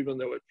bird, even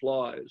though it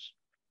flies.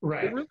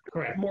 Right, it really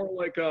correct. More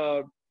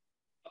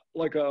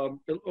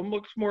it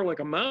looks more like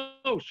a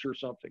mouse or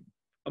something,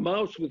 a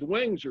mouse with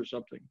wings or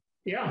something.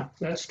 Yeah,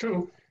 that's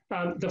true.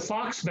 The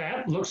fox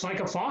bat looks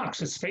like a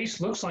fox. Its face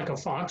looks like a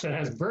fox. It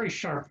has very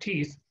sharp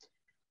teeth.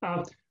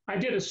 I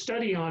did a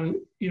study on,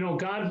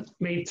 God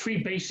made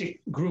three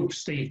basic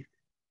groups, the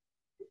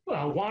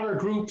water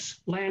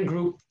groups, land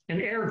group,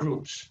 and air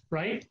groups,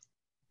 right?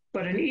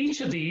 But in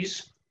each of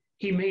these,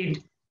 he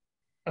made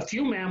a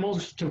few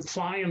mammals to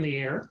fly in the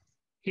air.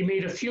 He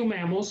made a few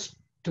mammals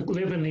to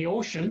live in the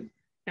ocean.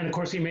 And of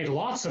course, he made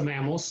lots of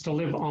mammals to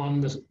live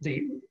on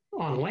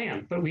on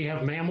land. But we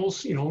have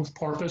mammals,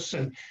 porpoise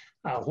and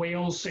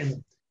whales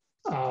and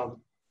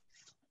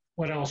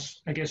what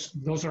else? I guess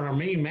those are our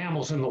main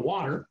mammals in the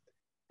water.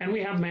 And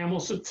we have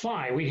mammals that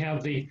fly. We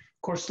have of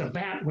course, the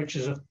bat, which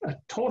is a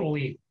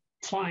totally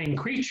flying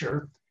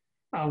creature.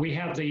 We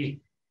have the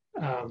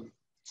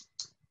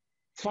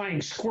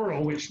flying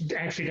squirrel, which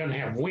actually doesn't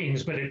have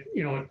wings, but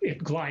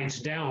it glides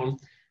down.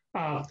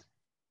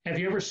 Have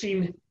you ever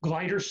seen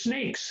glider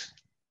snakes?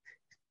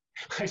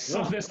 I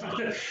saw this.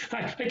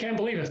 I can't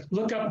believe it.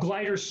 Look up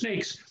glider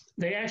snakes.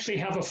 They actually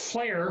have a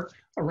flare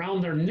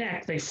around their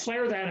neck. They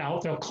flare that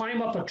out. They'll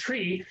climb up a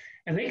tree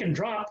and they can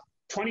drop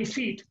 20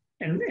 feet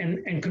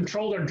and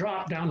control their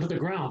drop down to the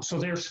ground. So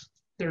there's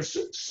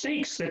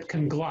snakes that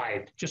can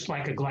glide just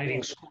like a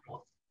gliding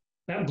squirrel.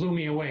 That blew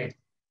me away.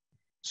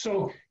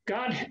 So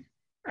God,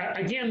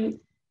 again,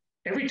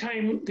 every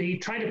time they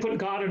try to put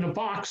God in a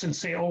box and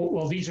say, oh,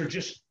 well,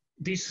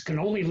 these can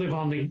only live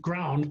on the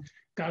ground,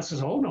 God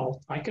says, oh, no,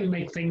 I can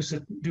make things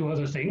that do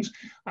other things.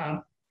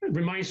 It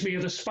reminds me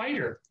of the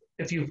spider.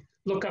 If you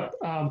look up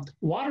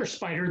water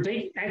spider,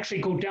 they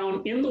actually go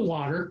down in the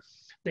water.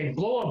 They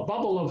blow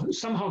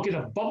somehow get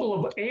a bubble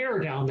of air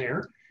down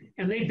there,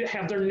 and they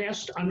have their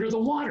nest under the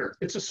water.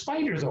 It's a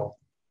spider, though.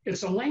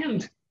 It's a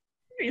land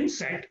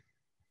insect,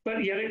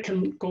 but yet it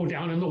can go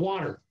down in the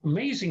water.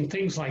 Amazing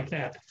things like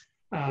that.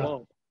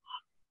 Wow.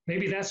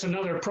 Maybe that's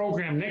another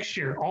program next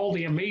year, all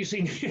the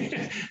amazing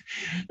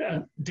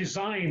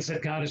designs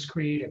that God has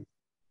created.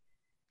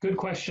 Good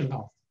question,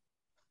 though.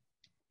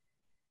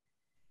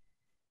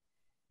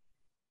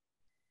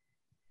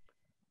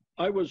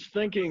 I was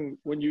thinking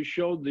when you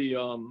showed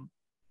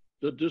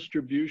the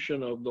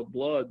distribution of the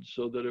blood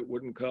so that it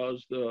wouldn't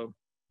cause the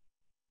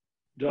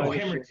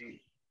hemorrhage.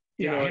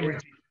 Yeah,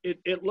 hemorrhage.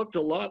 It looked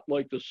a lot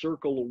like the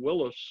circle of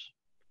Willis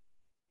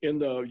in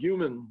the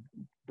human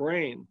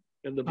brain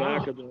in the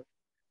back of the,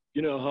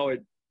 how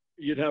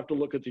you'd have to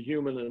look at the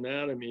human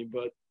anatomy,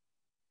 but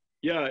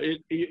yeah,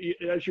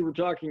 as you were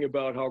talking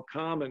about how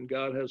common,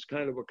 God has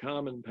kind of a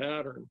common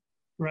pattern.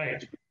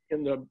 Right.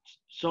 In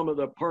some of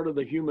the part of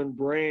the human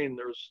brain,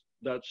 there's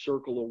that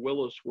circle of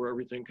Willis where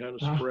everything kind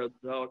of spreads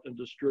out and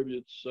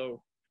distributes.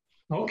 So.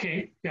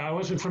 Okay. Yeah, I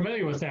wasn't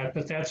familiar with that,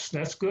 but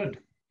that's good.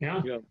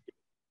 Yeah. Yeah.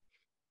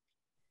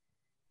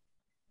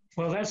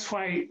 Well, that's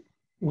why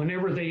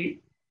whenever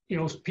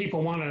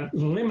people want to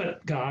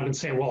limit God and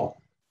say,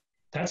 well,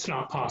 that's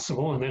not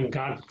possible. And then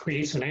God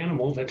creates an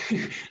animal that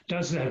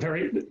does that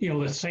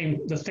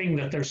the thing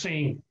that they're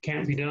saying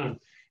can't be done.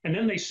 And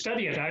then they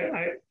study it.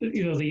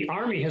 The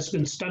Army has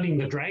been studying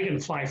the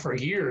dragonfly for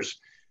years.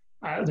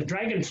 The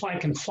dragonfly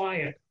can fly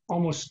at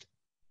almost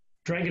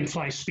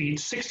dragonfly speed,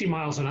 60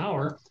 miles an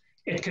hour.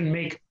 It can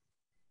make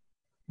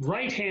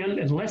right hand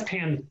and left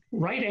hand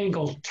right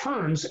angle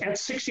turns at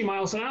 60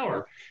 miles an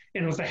hour.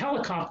 And if the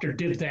helicopter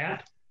did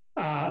that,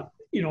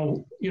 you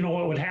know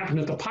what would happen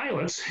to the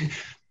pilots.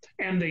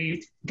 And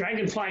the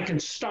dragonfly can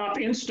stop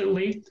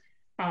instantly.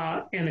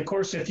 And of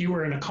course, if you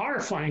were in a car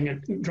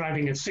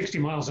driving at 60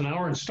 miles an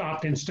hour and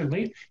stopped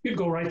instantly, you'd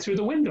go right through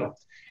the window.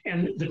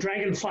 And the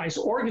dragonfly's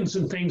organs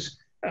and things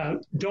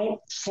don't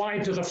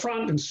slide to the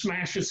front and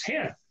smash its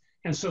head.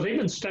 And so they've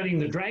been studying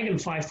the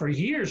dragonfly for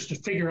years to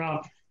figure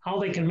out how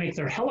they can make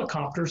their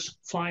helicopters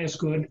fly as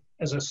good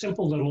as a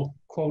simple little,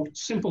 quote,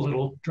 simple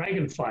little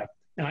dragonfly.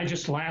 And I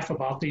just laugh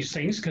about these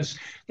things because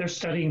they're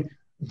studying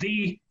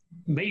the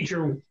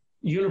major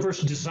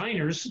universe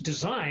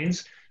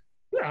designs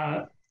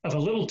of a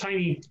little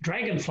tiny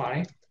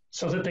dragonfly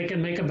so that they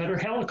can make a better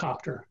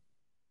helicopter.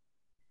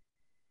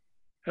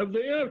 Have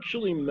they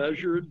actually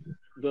measured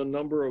the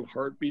number of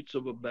heartbeats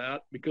of a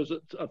bat? Because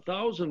it's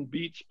 1,000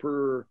 beats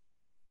per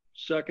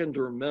second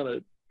or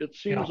minute. It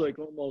seems like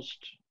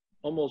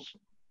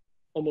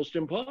almost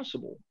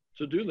impossible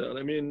to do that.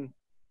 I mean,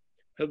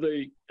 have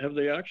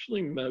they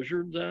actually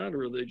measured that,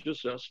 or are they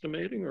just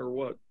estimating, or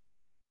what?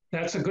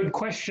 That's a good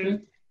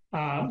question.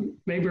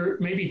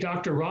 Maybe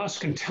Dr. Ross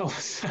can tell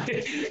us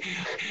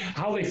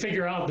how they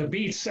figure out the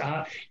beats.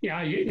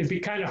 It'd be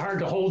kind of hard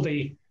to hold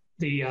the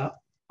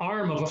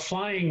arm of a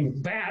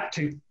flying bat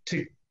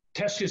to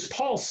test his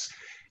pulse.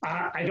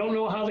 I don't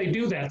know how they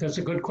do that. That's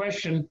a good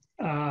question.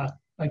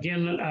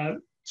 Again,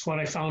 it's what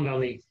I found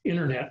on the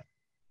internet.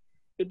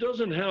 It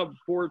doesn't have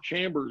 4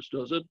 chambers,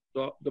 does it?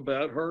 The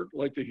bat heart,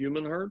 like the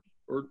human heart,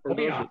 or does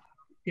it?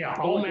 Yeah,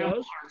 all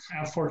mammal hearts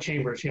have 4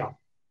 chambers. Yeah.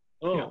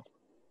 Oh. Yeah.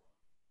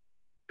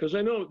 Because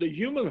I know the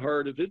human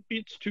heart, if it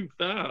beats too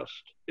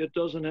fast, it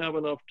doesn't have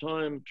enough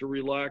time to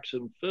relax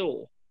and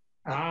fill.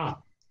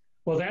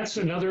 Well, that's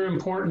another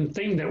important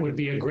thing that would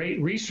be a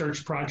great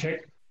research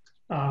project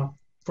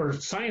for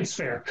science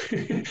fair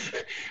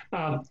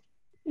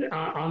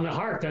on the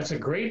heart. That's a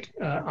great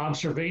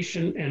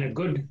observation, and it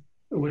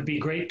would be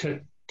great to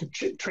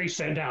trace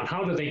that down.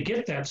 How do they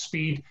get that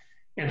speed,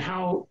 and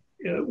how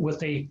and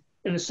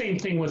the same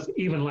thing with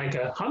even like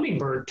a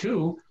hummingbird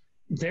too,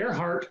 their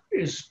heart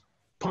is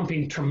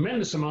pumping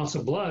tremendous amounts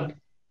of blood,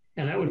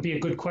 and that would be a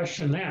good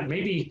question. That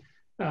maybe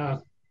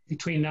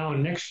between now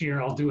and next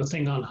year, I'll do a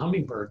thing on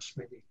hummingbirds.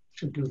 Maybe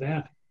should do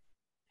that.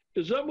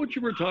 Is that what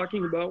you were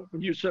talking about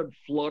when you said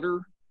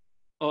flutter?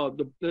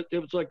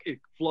 It was like it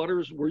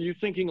flutters. Were you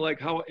thinking like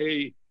how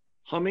a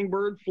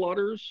hummingbird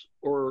flutters,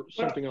 or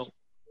something else?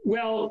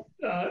 Well,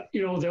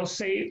 they'll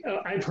say,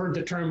 I've heard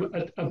the term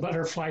a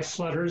butterfly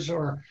flutters,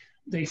 or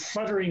the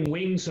fluttering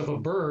wings of a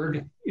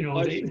bird.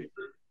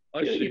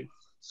 I see.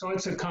 So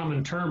it's a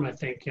common term, I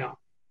think, yeah.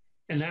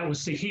 And that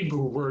was the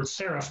Hebrew word,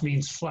 seraph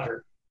means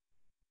flutter.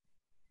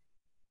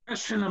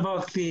 Question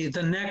about the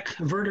neck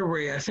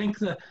vertebrae. I think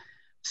the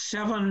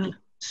seven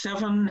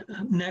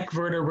neck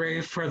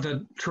vertebrae for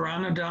the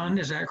pteranodon,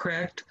 is that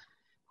correct?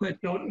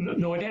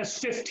 No, it has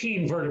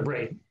 15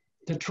 vertebrae.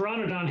 The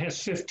pteranodon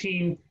has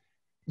 15.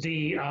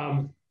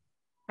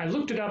 I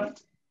looked it up.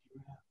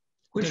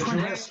 Which one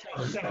has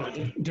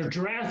 7? The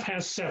giraffe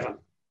has 7.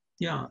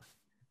 Yeah.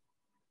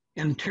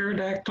 And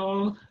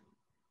pterodactyl?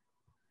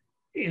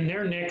 In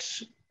their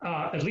necks,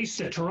 at least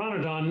the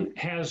pteranodon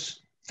has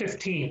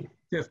 15.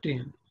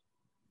 15.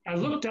 I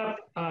looked up,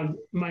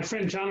 my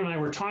friend John and I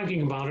were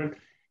talking about it,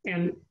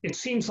 and it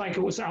seems like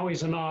it was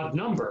always an odd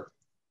number.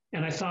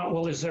 And I thought,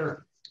 well, is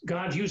there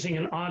God using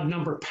an odd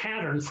number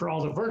pattern for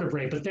all the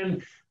vertebrae? But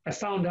then I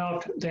found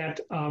out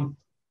that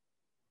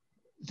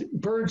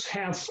birds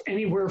have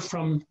anywhere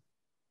from,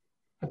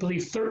 I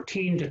believe,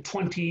 13 to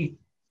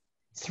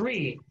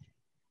 23.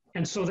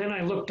 And so then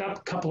I looked up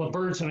a couple of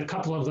birds, and a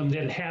couple of them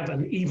didn't have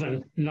an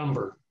even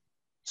number.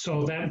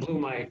 So that blew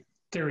my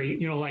theory,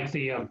 like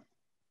the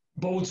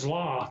Bode's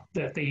law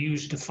that they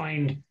use to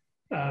find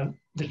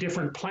the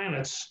different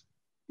planets.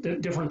 The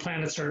different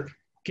planets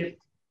get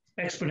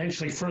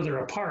exponentially further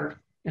apart.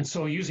 And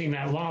so using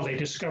that law, they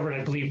discovered,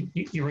 I believe,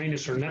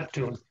 Uranus or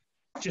Neptune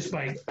just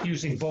by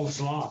using Bode's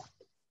law.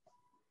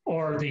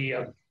 Or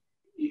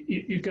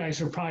you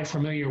guys are probably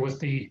familiar with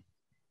the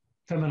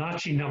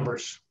Fibonacci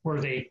numbers,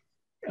 where they,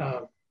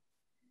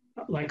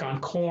 like on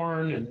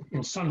corn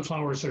and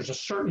sunflowers, there's a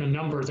certain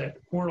number that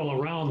whirl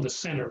around the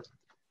center.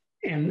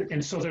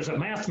 And so there's a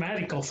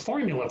mathematical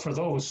formula for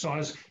those. So I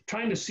was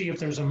trying to see if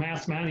there's a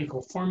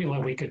mathematical formula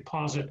we could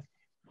posit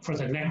for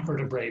the neck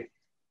vertebrae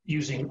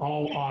using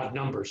all odd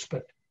numbers.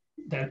 But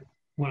that,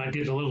 when I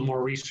did a little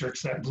more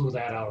research, that blew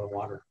that out of the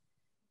water.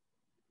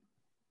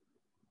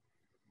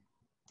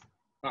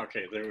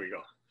 Okay, there we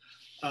go.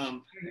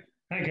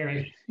 Hi,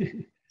 Gary.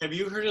 Have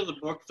you heard of the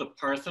book, The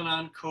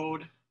Parthenon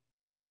Code?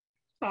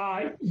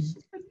 Now,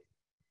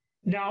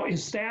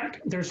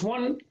 there's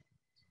one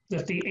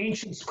that the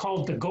ancients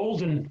called the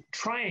Golden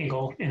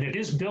Triangle, and it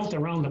is built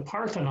around the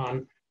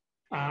Parthenon.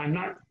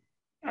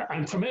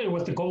 I'm familiar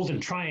with the Golden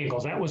Triangle.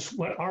 That was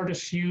what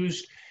artists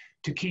used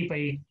to keep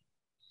a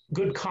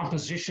good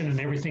composition in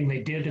everything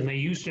they did, and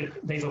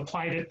they've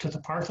applied it to the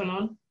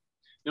Parthenon.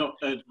 No,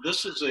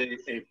 this is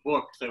a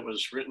book that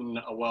was written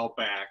a while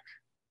back,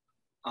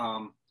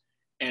 and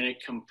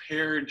it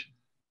compared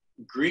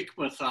Greek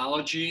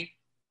mythology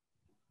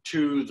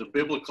to the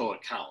biblical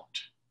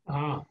account.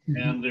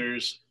 And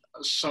there's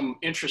some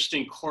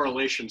interesting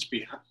correlations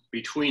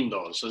between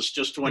those. I was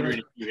just wondering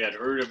if you had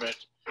heard of it,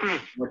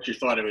 what you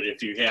thought of it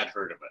if you had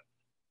heard of it.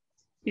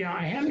 Yeah,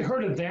 I hadn't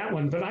heard of that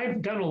one, but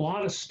I've done a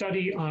lot of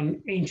study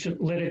on ancient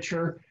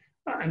literature.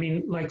 I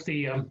mean, like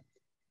the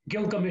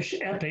Gilgamesh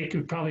epic,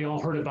 you've probably all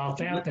heard about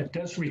that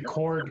does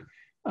record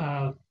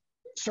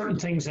certain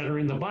things that are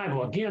in the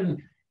Bible.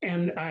 Again,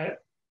 and I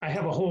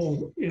have a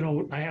whole,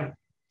 I have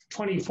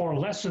 24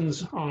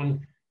 lessons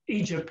on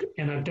Egypt,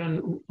 and I've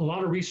done a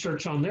lot of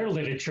research on their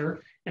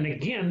literature. And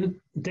again,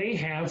 they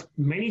have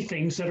many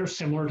things that are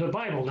similar to the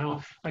Bible.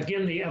 Now,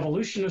 again, the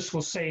evolutionists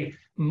will say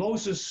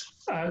Moses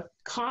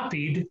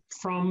copied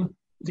from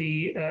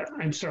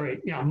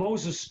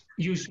Moses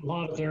used a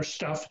lot of their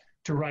stuff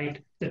to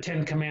write the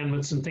 10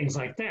 Commandments and things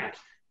like that.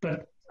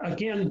 But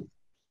again,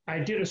 I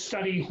did a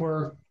study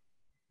where,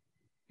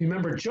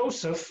 remember,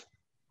 Joseph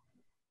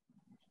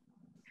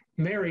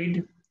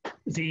married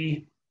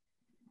the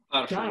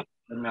daughter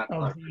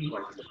of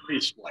the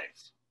priest's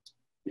wife.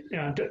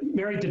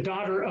 Married the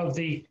daughter of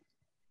the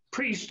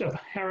priest of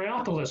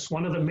Hierapolis,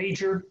 one of the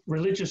major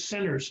religious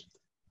centers.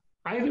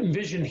 I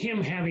envisioned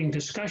him having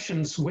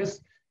discussions with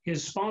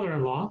his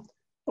father-in-law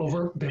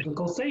over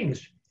biblical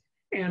things.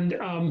 And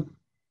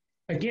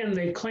again,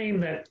 they claim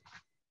that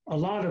a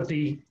lot of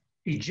the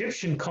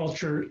Egyptian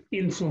culture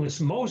influenced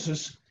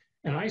Moses,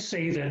 and I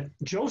say that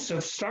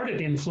Joseph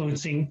started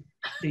influencing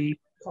the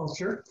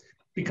culture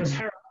because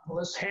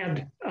Hierapolis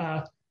had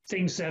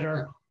things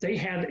they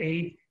had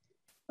a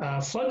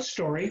flood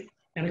story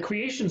and a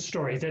creation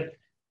story that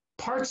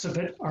parts of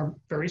it are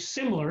very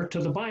similar to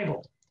the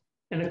Bible.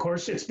 And of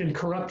course, it's been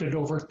corrupted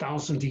over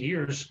thousands of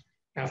years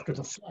after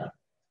the flood.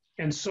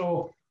 And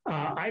so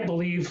I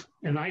believe,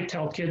 and I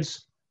tell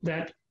kids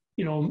that,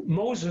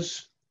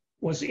 Moses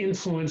was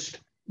influenced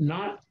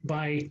not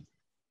by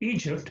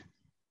Egypt,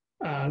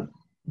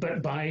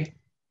 but by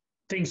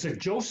things that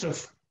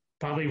Joseph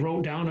probably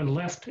wrote down and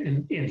left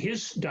in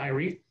his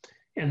diary.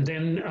 And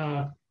then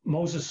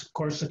Moses, of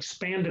course,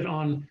 expanded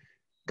on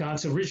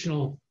God's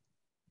original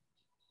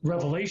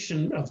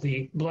revelation of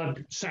the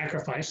blood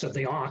sacrifice of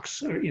the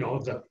ox,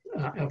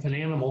 of an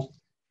animal.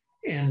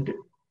 And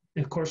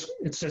of course,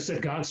 it says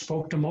that God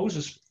spoke to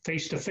Moses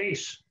face to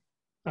face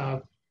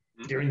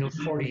during those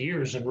 40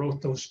 years and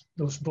wrote those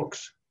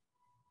books.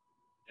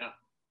 Yeah.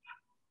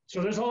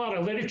 So there's a lot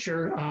of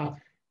literature.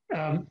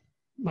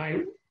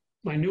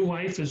 My new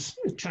wife is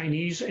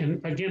Chinese, and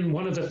again,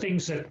 one of the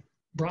things that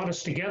brought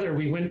us together,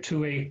 we went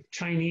to a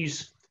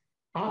Chinese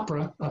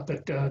opera up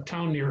at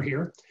town near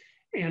here,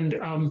 and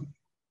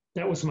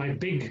that was my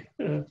big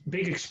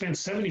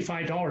expense,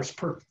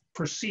 $75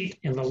 per seat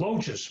in the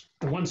loges.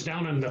 The ones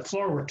down on the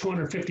floor were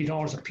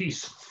 $250 a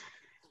piece.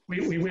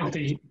 We went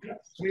the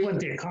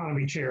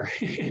economy chair.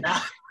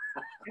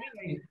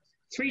 Anyway,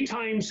 3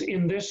 times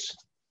in this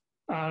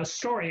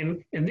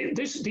story, and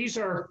these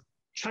are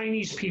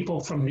Chinese people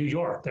from New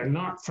York. They're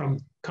not from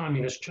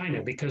communist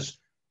China, because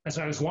as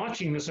I was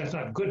watching this, I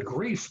thought, good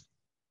grief,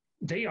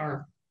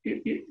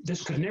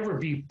 this could never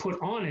be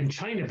put on in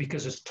China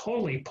because it's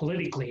totally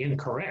politically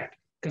incorrect,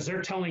 because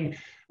they're telling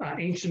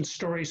ancient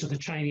stories of the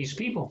Chinese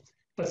people.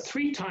 But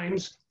 3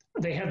 times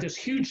they had this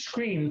huge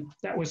screen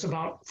that was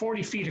about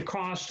 40 feet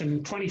across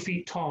and 20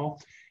 feet tall,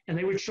 and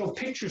they would show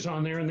pictures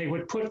on there, and they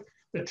would put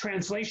the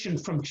translation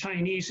from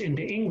Chinese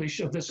into English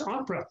of this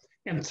opera.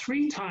 And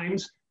 3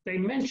 times they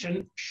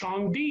mentioned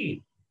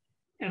Shangdi.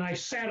 And I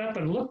sat up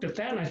and looked at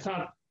that, and I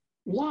thought,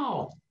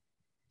 wow,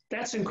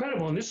 that's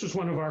incredible. And this was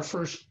one of our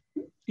first,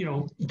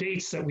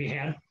 dates that we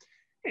had.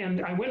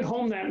 And I went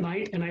home that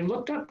night and I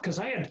looked up, because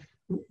I had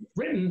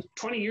written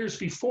 20 years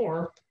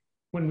before,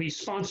 when we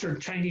sponsored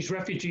Chinese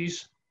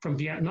refugees from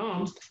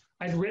Vietnam,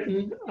 I'd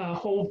written a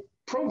whole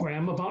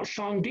program about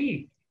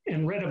Shangdi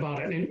and read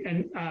about it.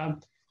 And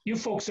you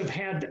folks have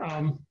had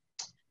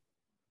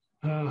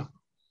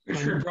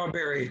Richard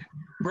Broadberry.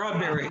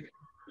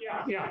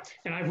 Yeah.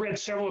 And I've read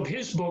several of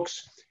his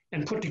books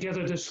and put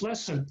together this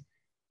lesson.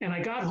 And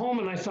I got home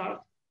and I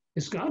thought,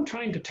 is God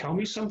trying to tell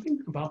me something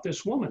about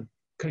this woman?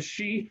 Because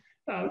she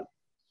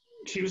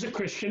was a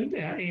Christian.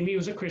 Amy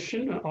was a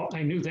Christian.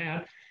 I knew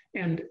that.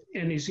 And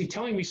is he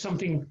telling me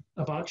something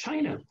about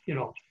China?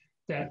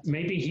 That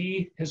maybe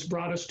he has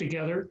brought us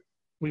together.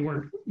 We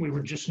were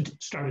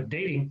just started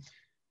dating.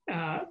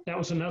 That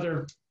was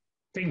another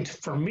thing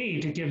for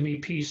me to give me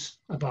peace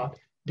about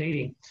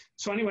dating.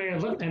 So anyway, I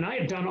looked, and I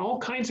had done all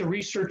kinds of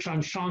research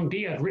on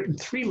Shangdi. I'd written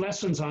 3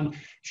 lessons on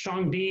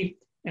Shangdi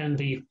and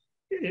the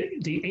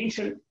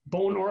ancient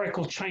bone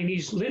oracle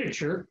Chinese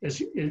literature.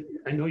 As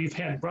I know you've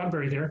had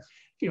Broadberry there,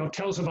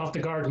 tells about the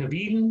Garden of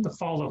Eden, the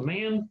fall of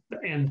man,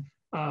 and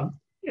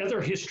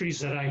other histories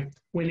that I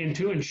went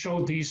into and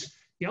showed these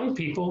young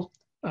people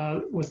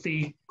with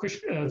the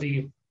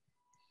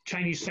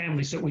Chinese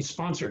families that we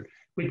sponsored.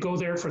 We'd go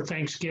there for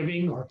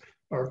Thanksgiving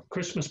or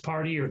Christmas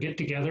party or get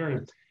together,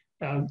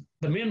 and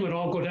the men would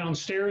all go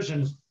downstairs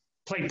and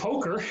play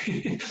poker,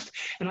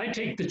 and I'd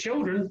take the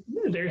children.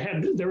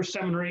 There were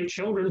 7 or 8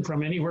 children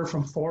from anywhere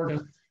from 4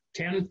 to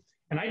 10,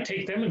 and I'd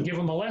take them and give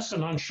them a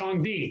lesson on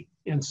Shangdi.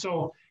 And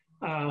so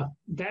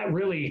that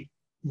really,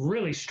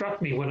 really struck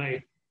me when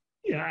I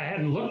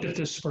hadn't looked at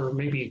this for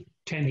maybe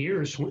 10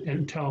 years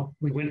until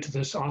we went to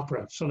this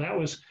opera. So that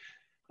was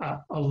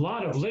a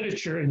lot of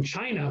literature in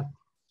China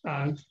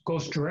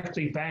goes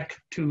directly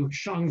back to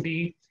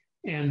Shangdi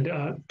and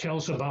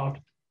tells about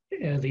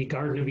the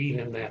Garden of Eden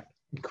and that.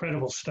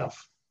 Incredible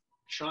stuff.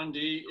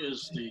 Shangdi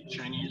is the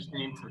Chinese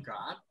name for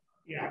God?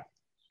 Yeah.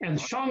 And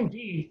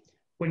Shangdi,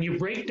 when you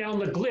break down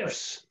the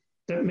glyphs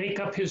that make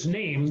up his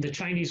name, the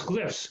Chinese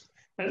glyphs,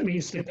 that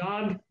means the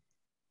God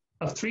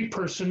of 3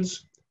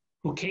 persons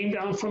who came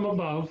down from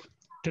above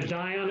to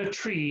die on a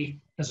tree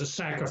as a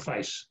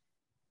sacrifice.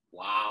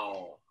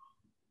 Wow.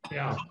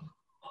 Yeah.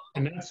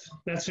 And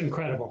that's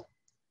incredible.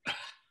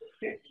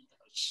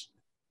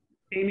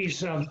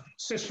 Amy's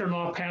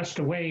sister-in-law passed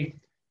away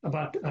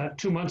about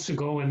 2 months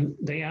ago, and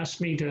they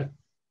asked me to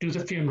do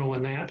the funeral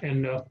and that,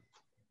 and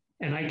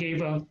I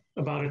gave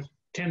about a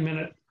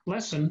 10-minute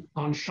lesson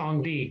on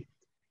Shangdi,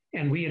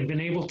 and we had been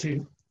able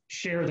to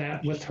share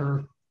that with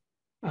her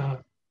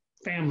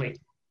family.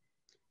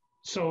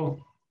 So,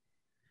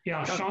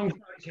 yeah,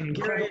 Shangdi is an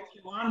incredible. If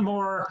you want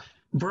more,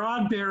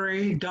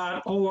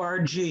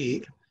 broadberry.org.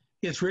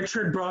 It's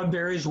Richard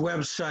Broadberry's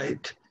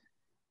website,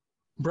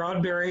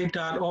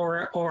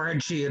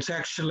 broadberry.org. It's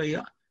actually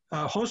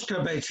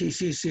hosted by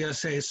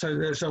TCCSA, so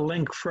there's a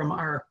link from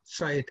our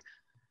site,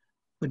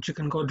 but you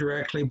can go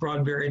directly,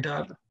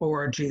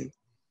 broadberry.org.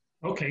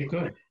 Okay,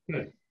 good.